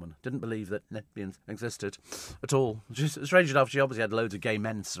 Strange woman. Didn't believe that lesbians existed at all. Just strange enough, she obviously had loads of gay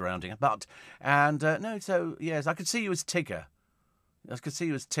men surrounding her. Yes, I could see you as Tigger. I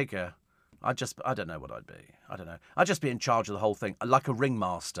don't know what I'd be. I don't know. I'd just be in charge of the whole thing, like a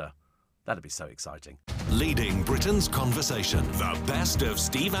ringmaster. That'd be so exciting. Leading Britain's conversation. The best of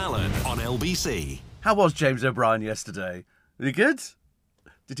Steve Allen on LBC. How was James O'Brien yesterday? Was he good?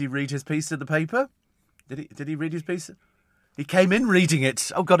 Did he read his piece in the paper? Did he read his piece? He came in reading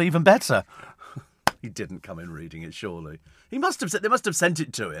it. Oh, God, even better. He didn't come in reading it, surely. They must have sent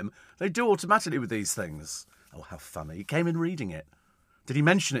it to him. They do automatically with these things. Oh, how funny. He came in reading it. Did he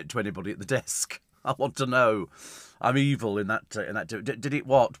mention it to anybody at the desk? I want to know. I'm evil in that. Did it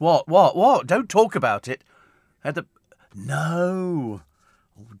what? What? Don't talk about it. No.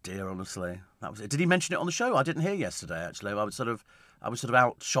 Oh dear, honestly, that was it. Did he mention it on the show? I didn't hear yesterday. Actually, I was sort of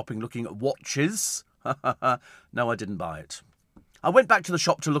out shopping, looking at watches. No, I didn't buy it. I went back to the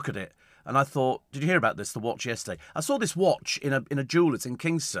shop to look at it, and I thought, did you hear about this? The watch yesterday. I saw this watch in a jeweller's in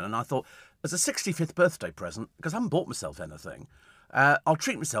Kingston, and I thought, as a 65th birthday present, because I haven't bought myself anything. I'll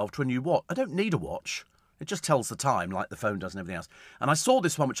treat myself to a new watch. I don't need a watch. It just tells the time like the phone does and everything else. And I saw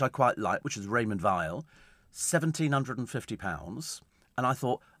this one, which I quite like, which is Raymond Weil, £1,750. And I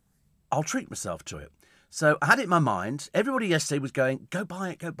thought, I'll treat myself to it. So I had it in my mind. Everybody yesterday was going, go buy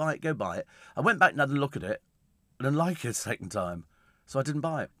it, go buy it, go buy it. I went back and had a look at it. I didn't like it the second time. So I didn't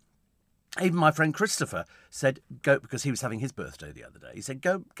buy it. Even my friend Christopher said, go, because he was having his birthday the other day. He said,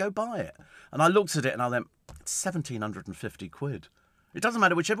 go buy it. And I looked at it and I went, it's 1,750 quid. It doesn't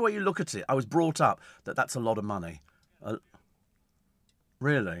matter, whichever way you look at it. I was brought up that that's a lot of money.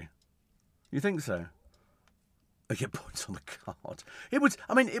 Really? You think so? I get points on the card. It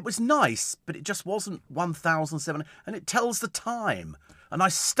was nice, but it just wasn't 1,700. And it tells the time. And I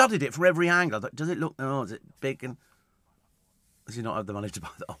studied it from every angle. I thought, does it look, is it big? And does he not have the money to buy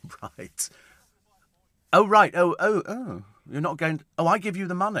that? Oh, right. Oh, right. Oh. You're not going, I give you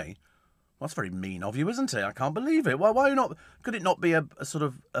the money. Well, that's very mean of you, isn't it? I can't believe it. Why not? Could it not be a sort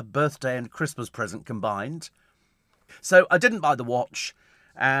of a birthday and Christmas present combined? So I didn't buy the watch.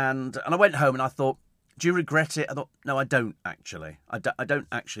 And I went home and I thought, do you regret it? I thought, no, I don't actually. I don't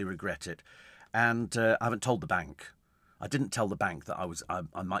actually regret it. And I haven't told the bank. I didn't tell the bank that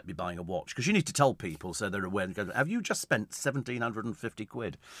I might be buying a watch, because you need to tell people so they're aware and go, have you just spent 1,750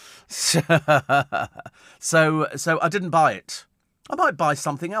 quid? So I didn't buy it. I might buy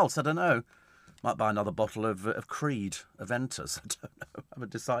something else, I don't know. Might buy another bottle of Creed Aventus. I don't know. I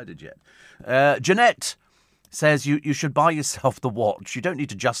haven't decided yet. Jeanette says you should buy yourself the watch. You don't need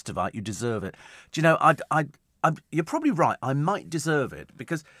to justify it. You deserve it. Do you know, you're probably right. I might deserve it,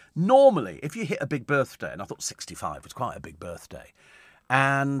 because normally if you hit a big birthday, and I thought 65 was quite a big birthday,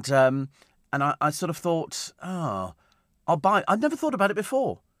 and I sort of thought, I'll buy. I'd never thought about it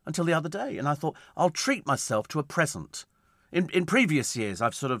before until the other day, and I thought I'll treat myself to a present. In previous years,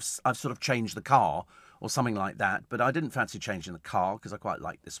 I've sort of changed the car or something like that, but I didn't fancy changing the car because I quite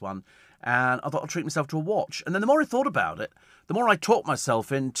liked this one, and I thought I'll treat myself to a watch. And then the more I thought about it, the more I talked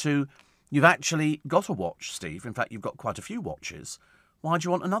myself into, you've actually got a watch, Steve. In fact, you've got quite a few watches. Why do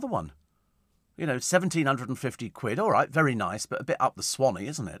you want another one? 1,750 quid. All right, very nice, but a bit up the Swanee,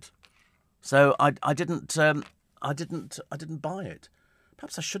 isn't it? So I didn't buy it.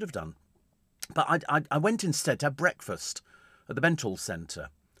 Perhaps I should have done. But I went instead to have breakfast at the Mental Centre.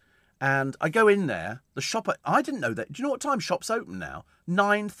 And I go in there, the shop, I didn't know that. Do you know what time shops open now?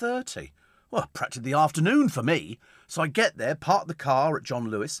 9:30. Well, practically the afternoon for me. So I get there, park the car at John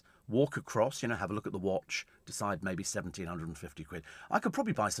Lewis, walk across, have a look at the watch, decide maybe 1,750 quid. I could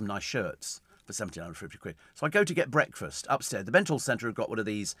probably buy some nice shirts for 1,750 quid. So I go to get breakfast upstairs. The Mental Centre have got one of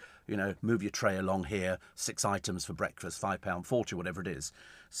these, move your tray along here, 6 items for breakfast, £5.40, whatever it is.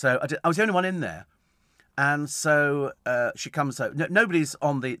 So I was the only one in there. And so she comes out. Nobody's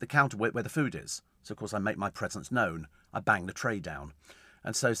on the counter where the food is. So, of course, I make my presence known. I bang the tray down.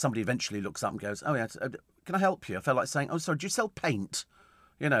 And so somebody eventually looks up and goes, oh, yeah, can I help you? I felt like saying, oh, sorry, do you sell paint?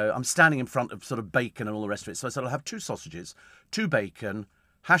 I'm standing in front of sort of bacon and all the rest of it. So I said, I'll have 2 sausages, 2 bacon,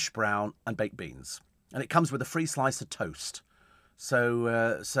 hash brown and baked beans. And it comes with a free slice of toast.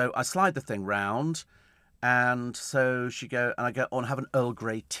 So I slide the thing round. And so I go on, have an Earl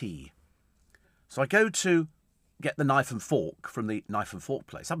Grey tea. So I go to get the knife and fork from the knife and fork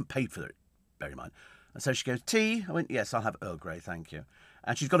place. I haven't paid for it, bear in mind. And so she goes, tea? I went, yes, I'll have Earl Grey, thank you.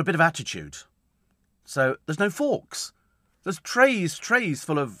 And she's got a bit of attitude. So there's no forks. There's trays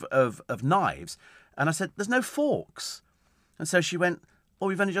full of knives. And I said, there's no forks. And so she went, oh,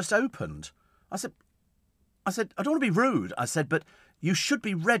 we've only just opened. I said, I don't want to be rude. I said, but you should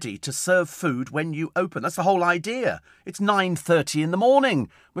be ready to serve food when you open. That's the whole idea. It's 9:30 in the morning.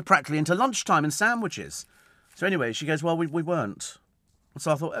 We're practically into lunchtime and sandwiches. So anyway, she goes, well, we weren't.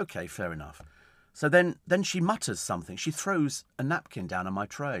 So I thought, okay, fair enough. So then she mutters something. She throws a napkin down on my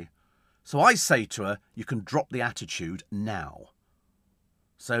tray. So I say to her, you can drop the attitude now.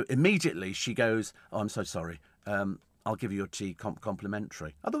 So immediately she goes, oh, I'm so sorry. I'll give you your tea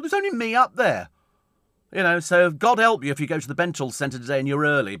complimentary. I thought, there's only me up there. So God help you if you go to the Mental Centre today and you're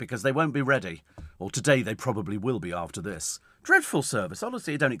early, because they won't be ready. Or today they probably will be after this. Dreadful service.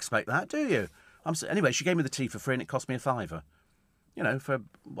 Honestly, you don't expect that, do you? Anyway, she gave me the tea for free and it cost me £5. For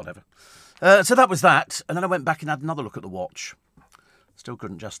whatever. So that was that. And then I went back and had another look at the watch. Still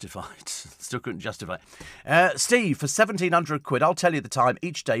couldn't justify it. Steve, for 1,700 quid, I'll tell you the time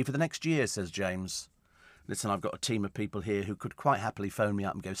each day for the next year, says James. Listen, I've got a team of people here who could quite happily phone me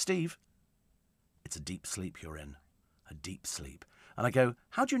up and go, Steve, it's a deep sleep you're in. A deep sleep. And I go,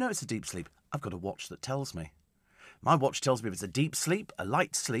 how do you know it's a deep sleep? I've got a watch that tells me. My watch tells me if it's a deep sleep, a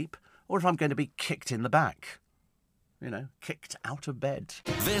light sleep, or if I'm going to be kicked in the back. Kicked out of bed.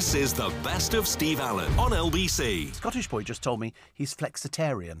 This is the best of Steve Allen on LBC. Scottish boy just told me he's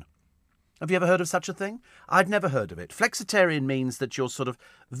flexitarian. Have you ever heard of such a thing? I'd never heard of it. Flexitarian means that you're sort of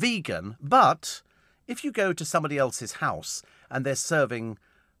vegan, but if you go to somebody else's house and they're serving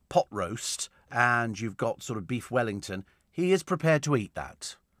pot roast and you've got sort of beef Wellington, he is prepared to eat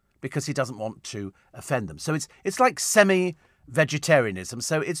that because he doesn't want to offend them. So it's like semi-vegetarianism.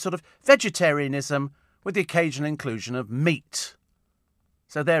 So it's sort of vegetarianism with the occasional inclusion of meat.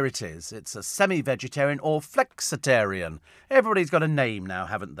 So there it is. It's a semi-vegetarian or flexitarian. Everybody's got a name now,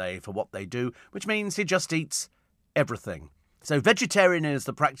 haven't they, for what they do, which means he just eats everything. So vegetarian is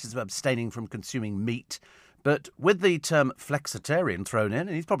the practice of abstaining from consuming meat, But with the term flexitarian thrown in,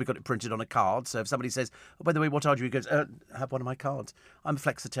 and he's probably got it printed on a card, so if somebody says, oh, by the way, what are you? He goes, have one of my cards. I'm a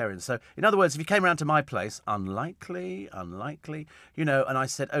flexitarian. So, in other words, if you came around to my place, unlikely, and I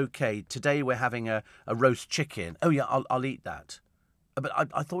said, OK, today we're having a roast chicken. Oh, yeah, I'll eat that. But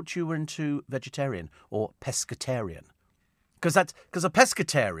I thought you were into vegetarian or pescatarian. Because a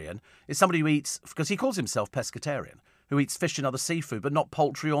pescatarian is somebody who eats, because he calls himself pescatarian, who eats fish and other seafood, but not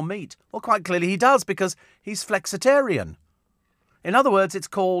poultry or meat. Well, quite clearly he does, because he's flexitarian. In other words, it's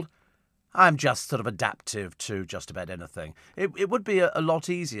called, I'm just sort of adaptive to just about anything. It would be a lot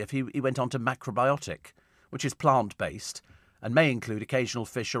easier if he went on to macrobiotic, which is plant-based, and may include occasional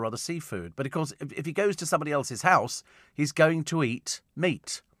fish or other seafood. But of course, if he goes to somebody else's house, he's going to eat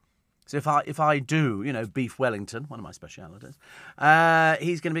meat. So if I do, beef Wellington, one of my specialities,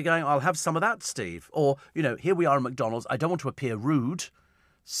 he's going to be going, I'll have some of that, Steve. Or, here we are at McDonald's. I don't want to appear rude,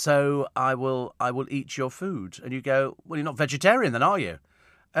 so I will eat your food. And you go, well, you're not vegetarian then, are you?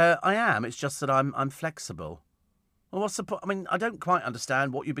 I am. It's just that I'm flexible. Well, what's the point? I mean, I don't quite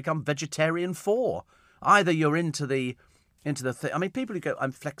understand what you become vegetarian for. Either you're into the thing. I mean, people who go,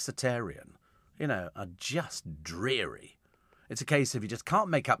 I'm flexitarian, are just dreary. It's a case of you just can't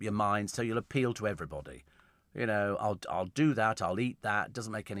make up your mind, so you'll appeal to everybody. I'll do that, I'll eat that,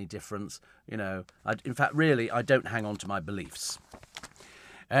 doesn't make any difference. In fact, really, I don't hang on to my beliefs.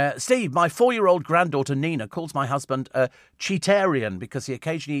 Steve, my 4-year-old granddaughter Nina calls my husband a cheatarian because he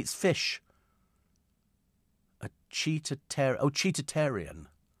occasionally eats fish. A cheatarian.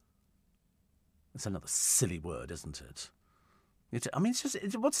 That's another silly word, isn't it? It's just,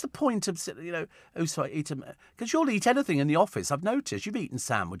 what's the point of, so I eat them? Because you'll eat anything in the office. I've noticed you've eaten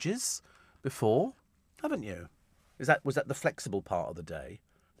sandwiches before, haven't you? Was that the flexible part of the day?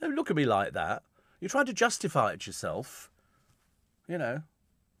 Don't look at me like that. You're trying to justify it yourself.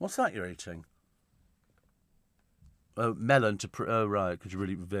 What's that you're eating? Oh, melon oh, right, because you're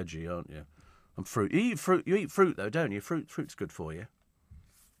really veggie, aren't you? And fruit. You eat fruit, though, don't you? Fruit's good for you.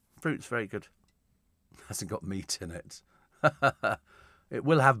 Fruit's very good. Hasn't got meat in it. It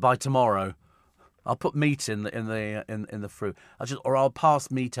will have by tomorrow. I'll put meat in the fruit. I'll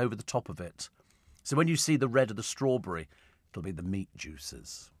pass meat over the top of it. So when you see the red of the strawberry, it'll be the meat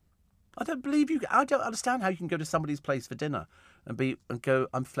juices. I don't believe you. I don't understand how you can go to somebody's place for dinner and go,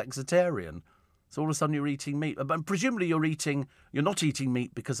 I'm flexitarian. So all of a sudden you're eating meat. But presumably you're not eating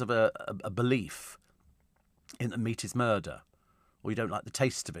meat because of a belief in that meat is murder, or you don't like the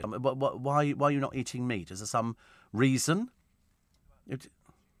taste of it. Why are you not eating meat? Is there some reason?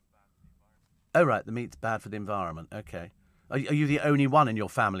 Oh, right, the meat's bad for the environment. Okay. Are you the only one in your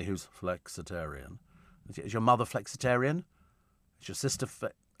family who's flexitarian? Is your mother flexitarian? Is your sister...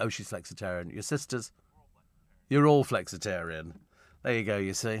 she's flexitarian. Your sisters... You're all flexitarian. There you go,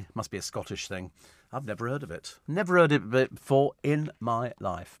 you see. Must be a Scottish thing. I've never heard of it. Never heard of it before in my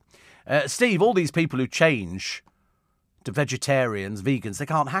life. Steve, all these people who change to vegetarians, vegans, they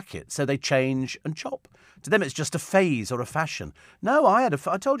can't hack it, so they change and chop. To them, it's just a phase or a fashion. No, I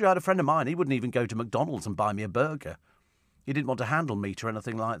told you I had a friend of mine. He wouldn't even go to McDonald's and buy me a burger. He didn't want to handle meat or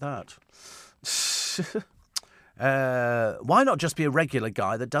anything like that. Why not just be a regular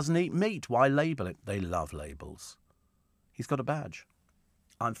guy that doesn't eat meat? Why label it? They love labels. He's got a badge.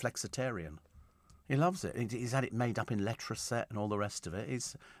 I'm flexitarian. He loves it. He's had it made up in letter-set and all the rest of it.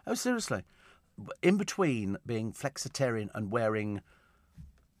 Seriously. In between being flexitarian and wearing,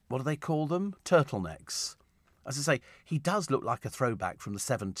 what do they call them? Turtlenecks. As I say, he does look like a throwback from the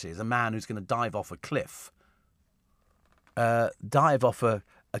 70s, a man who's going to dive off a cliff. Dive off a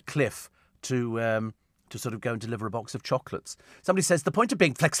cliff to sort of go and deliver a box of chocolates. Somebody says, the point of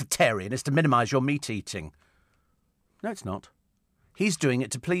being flexitarian is to minimise your meat eating. No, it's not. He's doing it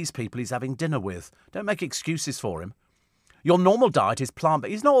to please people he's having dinner with. Don't make excuses for him. Your normal diet is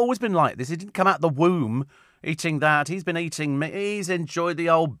plant-based. He's not always been like this. He didn't come out the womb eating that. He's been eating meat. He's enjoyed the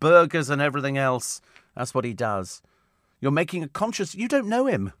old burgers and everything else. That's what he does. You're making a conscious... You don't know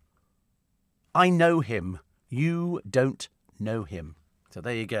him. I know him. You don't know him. So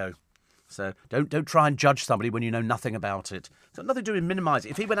there you go. So don't try and judge somebody when you know nothing about it. It's got nothing to do with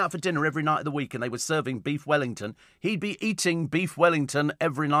minimising. If he went out for dinner every night of the week and they were serving beef Wellington, he'd be eating beef Wellington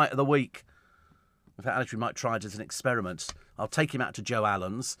every night of the week. In fact, Alex, we might try it as an experiment. I'll take him out to Joe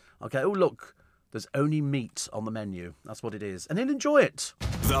Allen's. I'll go, oh, look, there's only meat on the menu. That's what it is. And he'll enjoy it.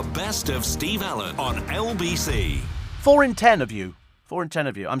 The best of Steve Allen on LBC. 4 in 10 of you.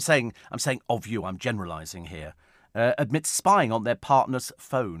 I'm saying of you. I'm generalising here. Admit spying on their partner's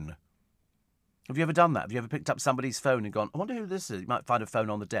phone. Have you ever done that? Have you ever picked up somebody's phone and gone, I wonder who this is? You might find a phone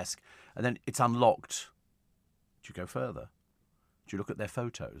on the desk and then it's unlocked. Do you go further? Do you look at their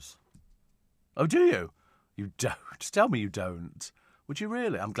photos? Oh, do you? You don't. Tell me you don't. Would you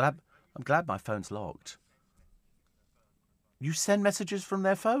really? I'm glad my phone's locked. You send messages from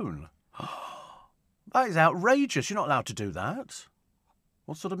their phone? That is outrageous. You're not allowed to do that.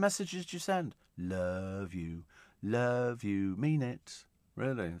 What sort of messages do you send? Love you, mean it.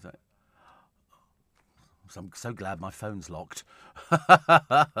 Really? Is that... I'm so glad my phone's locked.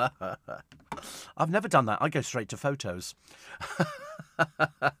 I've never done that. I go straight to photos.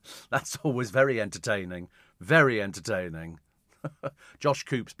 That's always very entertaining. Very entertaining. Josh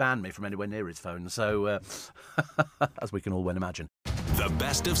Coops banned me from anywhere near his phone, so as we can all well imagine. The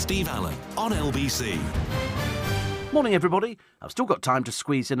Best of Steve Allen on LBC. Morning, everybody. I've still got time to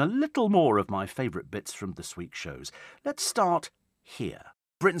squeeze in a little more of my favourite bits from this week's shows. Let's start here.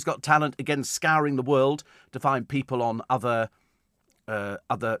 Britain's Got Talent, again, scouring the world to find people on other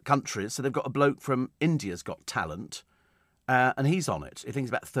countries. So they've got a bloke from India's Got Talent, and he's on it. I think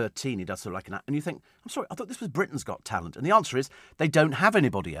he's about 13. He does sort of like an act. And you think, I'm sorry, I thought this was Britain's Got Talent. And the answer is they don't have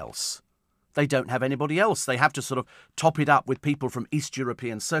anybody else. They don't have anybody else. They have to sort of top it up with people from East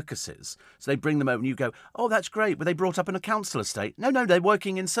European circuses. So they bring them over and you go, oh, that's great. Were they brought up in a council estate? No, they're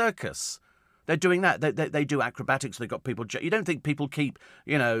working in circus. They're doing that. They do acrobatics. They've got people... You don't think people keep,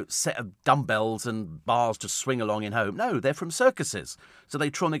 set of dumbbells and bars to swing along in home. No, they're from circuses. So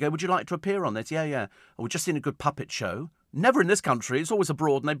they try and they go, would you like to appear on this? Yeah. Oh, we've just seen a good puppet show. Never in this country. It's always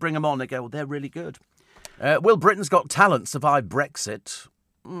abroad. And they bring them on. They go, well, they're really good. Will Britain's Got Talent survive Brexit?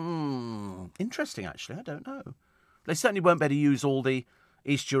 Interesting, actually. I don't know. They certainly won't be able to use all the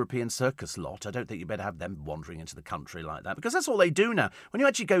East European circus lot. I don't think you better have them wandering into the country like that, because that's all they do now. When you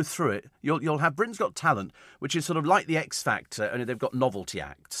actually go through it, you'll have Britain's Got Talent, which is sort of like the X Factor, only they've got novelty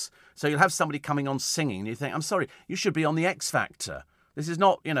acts. So you'll have somebody coming on singing, and you think, I'm sorry, you should be on the X Factor. This is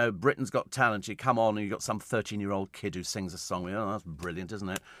not, Britain's Got Talent. You come on and you've got some 13-year-old kid who sings a song. Oh, that's brilliant, isn't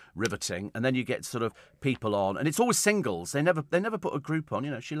it? Riveting. And then you get sort of people on, and it's always singles. They never put a group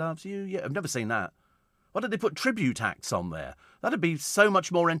on. She loves you. Yeah, I've never seen that. Why did they put tribute acts on there? That'd be so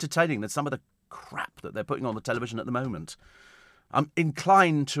much more entertaining than some of the crap that they're putting on the television at the moment. I'm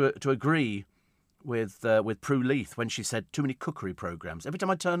inclined to agree with Prue Leith when she said too many cookery programmes. Every time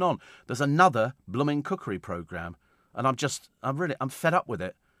I turn on, there's another blooming cookery programme, and I'm fed up with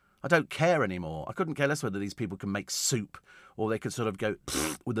it. I don't care anymore. I couldn't care less whether these people can make soup or they could sort of go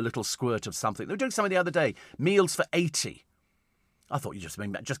with a little squirt of something. They were doing something the other day, meals for 80. I thought you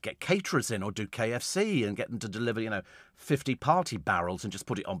just get caterers in or do KFC and get them to deliver, 50 party barrels and just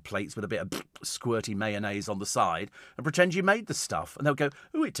put it on plates with a bit of squirty mayonnaise on the side and pretend you made the stuff. And they'll go,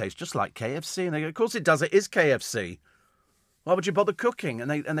 oh, it tastes just like KFC. And they go, of course it does. It is KFC. Why would you bother cooking?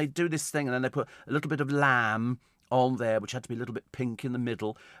 And they do this thing and then they put a little bit of lamb on there, which had to be a little bit pink in the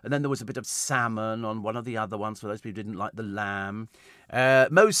middle. And then there was a bit of salmon on one of the other ones for those people who didn't like the lamb.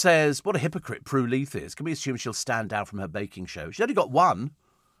 Mo says, what a hypocrite Prue Leith is. Can we assume she'll stand down from her baking show? She's only got one.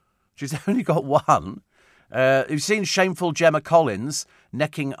 You've seen shameful Gemma Collins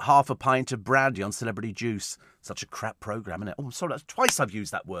necking half a pint of brandy on Celebrity Juice. Such a crap programme, isn't it? Oh, I'm sorry, that's twice I've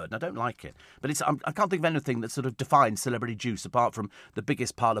used that word, and I don't like it. But I can't think of anything that sort of defines Celebrity Juice apart from the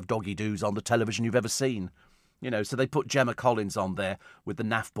biggest pile of doggy-doos on the television you've ever seen. So they put Gemma Collins on there with the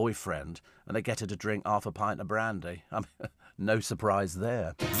naff boyfriend, and they get her to drink half a pint of brandy. No surprise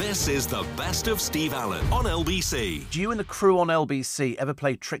there. This is the Best of Steve Allen on LBC. Do you and the crew on LBC ever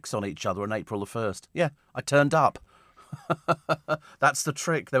play tricks on each other on April the 1st? Yeah, I turned up. That's the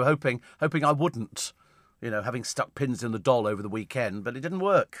trick. They were hoping I wouldn't, having stuck pins in the doll over the weekend, but it didn't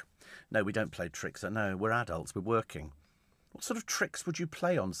work. No, we don't play tricks. No, we're adults. We're working. What sort of tricks would you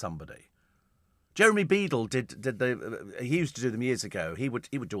play on somebody? Jeremy Beadle he used to do them years ago. He would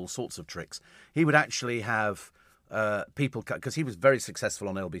do all sorts of tricks. He would actually have people, because he was very successful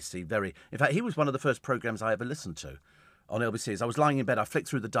on LBC. In fact, he was one of the first programmes I ever listened to on LBC. As I was lying in bed, I flicked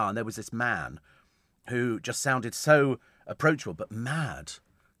through the dial, and there was this man who just sounded so approachable, but mad,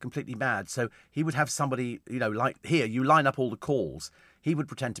 completely mad. So he would have somebody, like here, you line up all the calls. He would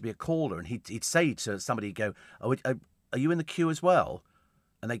pretend to be a caller, and he'd say to somebody, go, oh, are you in the queue as well?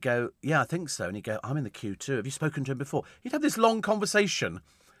 And they go, yeah, I think so. And he'd go, I'm in the queue too. Have you spoken to him before? He'd have this long conversation,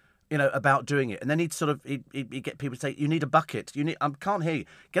 about doing it. And then he'd get people to say, you need a bucket. I can't hear you.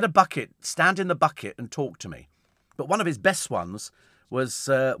 Get a bucket, stand in the bucket and talk to me. But one of his best ones was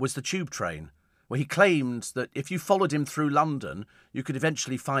the tube train, where he claimed that if you followed him through London, you could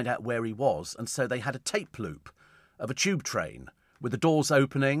eventually find out where he was. And so they had a tape loop of a tube train with the doors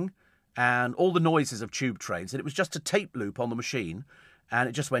opening and all the noises of tube trains. And it was just a tape loop on the machine. And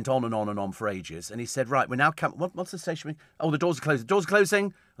it just went on and on and on for ages. And he said, right, we're now coming... What's the station? Oh, the doors are closing. The doors are closing.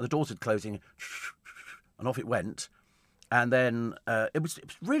 And the doors are closing. And off it went. And then it was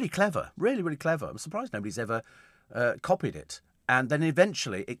really clever, really, really clever. I'm surprised nobody's ever copied it. And then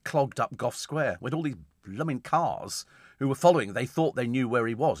eventually it clogged up Gough Square with all these blooming cars who were following. They thought they knew where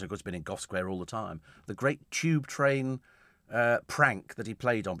he was. Of course, he's been in Gough Square all the time. The great tube train prank that he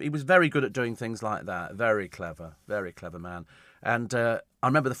played on. He was very good at doing things like that. Very clever man. And I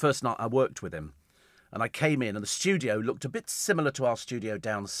remember the first night I worked with him. And I came in and the studio looked a bit similar to our studio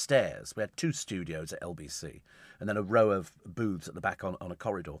downstairs. We had 2 studios at LBC and then a row of booths at the back on a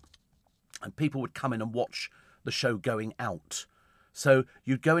corridor. And people would come in and watch the show going out. So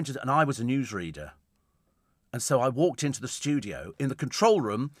you'd go into... And I was a newsreader. And so I walked into the studio. In the control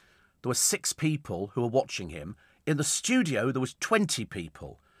room, there were 6 people who were watching him. In the studio, there was 20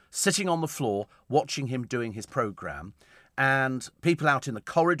 people sitting on the floor watching him doing his programme. And people out in the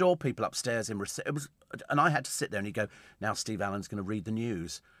corridor, people upstairs in and I had to sit there and he'd go, now Steve Allen's going to read the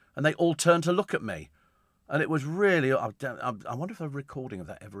news. And they all turned to look at me. And it was really, I wonder if a recording of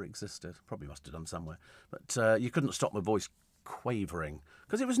that ever existed. Probably must have done somewhere. But you couldn't stop my voice quavering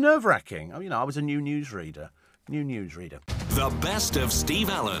because it was nerve-wracking. I was a new newsreader. The best of Steve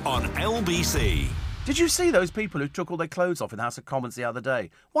Allen on LBC. Did you see those people who took all their clothes off in the House of Commons the other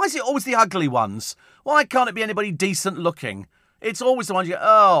day? Why is it always the ugly ones? Why can't it be anybody decent looking? It's always the ones you go,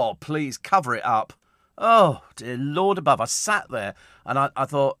 oh, please, cover it up. Oh, dear Lord above. I sat there and I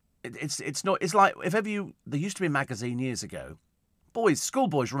thought, it's like, if ever there used to be a magazine years ago,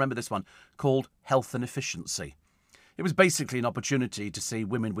 schoolboys remember this one, called Health and Efficiency. It was basically an opportunity to see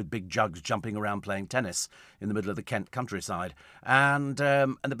women with big jugs jumping around playing tennis in the middle of the Kent countryside. And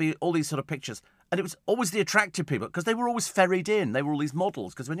there'd be all these sort of pictures. And it was always the attractive people, because they were always ferried in. They were all these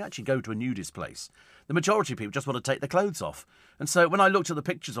models, because when you actually go to a nudist place, the majority of people just want to take their clothes off. And so when I looked at the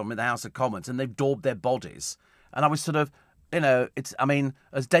pictures of them in the House of Commons, and they've daubed their bodies, and I was sort of,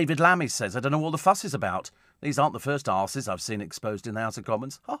 as David Lammy says, I don't know what the fuss is about. These aren't the first arses I've seen exposed in the House of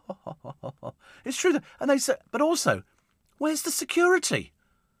Commons. It's true. And they say, but also, where's the security?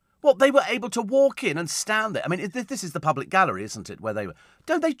 What, they were able to walk in and stand there. I mean, this is the public gallery, isn't it, where they were.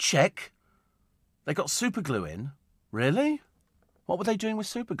 Don't they check? They got super glue in. Really? What were they doing with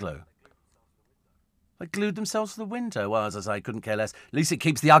super glue? They glued themselves to the window. Well, as I say, couldn't care less. At least it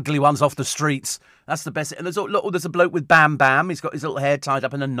keeps the ugly ones off the streets. That's the best. And there's a bloke with Bam Bam. He's got his little hair tied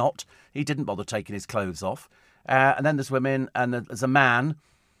up in a knot. He didn't bother taking his clothes off. And then there's women, and there's a man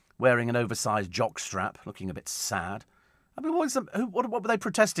wearing an oversized jockstrap, looking a bit sad. I mean, what were they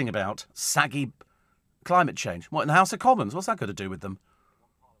protesting about? Saggy climate change. What, in the House of Commons? What's that got to do with them?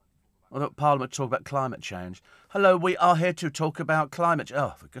 Well, Parliament talk about climate change. Hello, we are here to talk about climate change.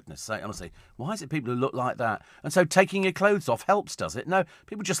 Oh, for goodness sake, honestly. Why is it people who look like that? And so taking your clothes off helps, does it? No,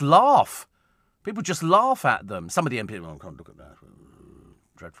 people just laugh. People just laugh at them. Some of the MPs, oh, can't look at that.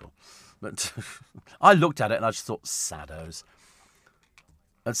 Dreadful. But I looked at it and I just thought, saddos.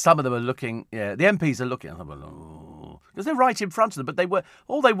 And some of them are looking, the MPs are looking, because they're right in front of them, but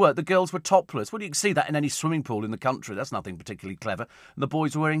the girls were topless. Well, you can see that in any swimming pool in the country. That's nothing particularly clever. And the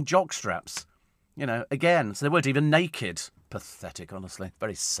boys were wearing jock straps, again. So they weren't even naked. Pathetic, honestly.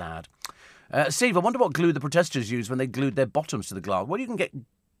 Very sad. Steve, I wonder what glue the protesters used when they glued their bottoms to the glass. Well, you can get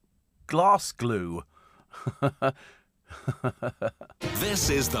glass glue. This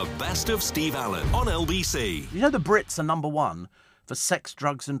is the best of Steve Allen on LBC. You know the Brits are number 1 for sex,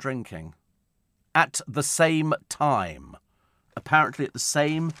 drugs and drinking at the same time. Apparently at the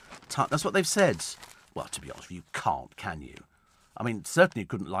same time. That's what they've said. Well, to be honest with you, can't, can you? I mean, certainly you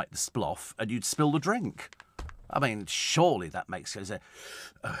couldn't light the sploff and you'd spill the drink. I mean, surely that makes it...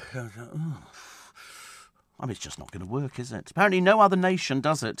 I mean, it's just not going to work, is it? Apparently no other nation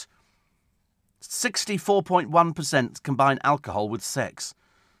does it. 64.1% combine alcohol with sex.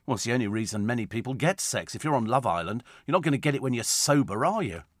 Well, it's the only reason many people get sex. If you're on Love Island, you're not going to get it when you're sober, are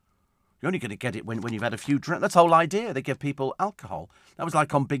you? You're only going to get it when you've had a few drinks. That's the whole idea. They give people alcohol. That was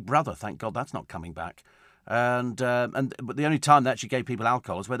like on Big Brother. Thank God that's not coming back. But the only time they actually gave people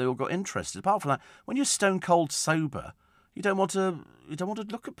alcohol is where they all got interested. Apart from that, when you're stone cold sober, you don't want to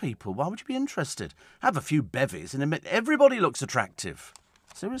look at people. Why would you be interested? Have a few bevies and admit everybody looks attractive.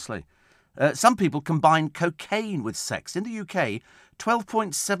 Seriously. Some people combine cocaine with sex. In the UK,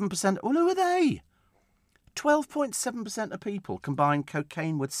 12.7%... Oh, who are they? 12.7% of people combine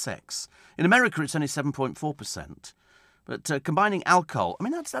cocaine with sex. In America, it's only 7.4%. But combining alcohol... I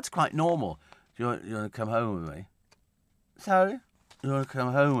mean, that's quite normal. You want to come home with me? Sorry? You want to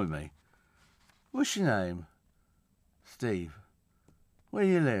come home with me? What's your name? Steve. Where do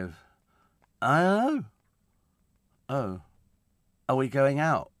you live? I don't know. Oh. Are we going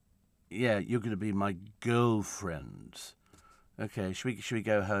out? Yeah, you're going to be my girlfriend. Okay, should we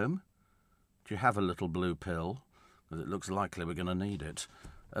go home? Do you have a little blue pill? It looks likely we're going to need it.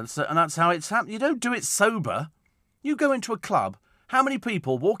 And that's how it's happened. You don't do it sober. You go into a club. How many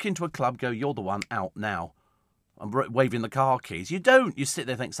people walk into a club, go, you're the one, out now? I'm waving the car keys. You don't. You sit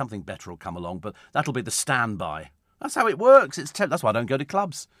there, think something better will come along, but that'll be the standby. That's how it works. That's why I don't go to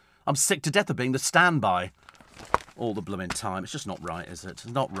clubs. I'm sick to death of being the standby all the blooming time. It's just not right, is it? It's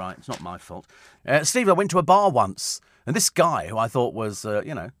not right. It's not my fault. Steve, I went to a bar once, and this guy, who I thought was,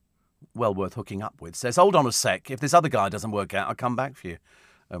 well worth hooking up with, says, hold on a sec. If this other guy doesn't work out, I'll come back for you.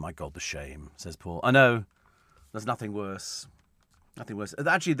 Oh, my God, the shame, says Paul. I know. There's nothing worse. Nothing worse.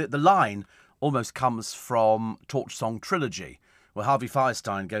 Actually, the line almost comes from Torch Song Trilogy, where Harvey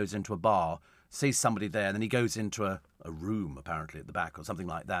Firestein goes into a bar, sees somebody there, and then he goes into a room, apparently, at the back or something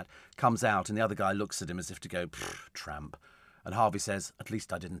like that, comes out, and the other guy looks at him as if to go, tramp. And Harvey says, at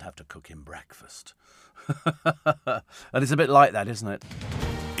least I didn't have to cook him breakfast. And it's a bit like that, isn't it?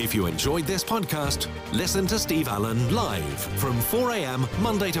 If you enjoyed this podcast, listen to Steve Allen live from 4 a.m.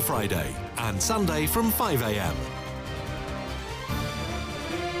 Monday to Friday and Sunday from 5 a.m.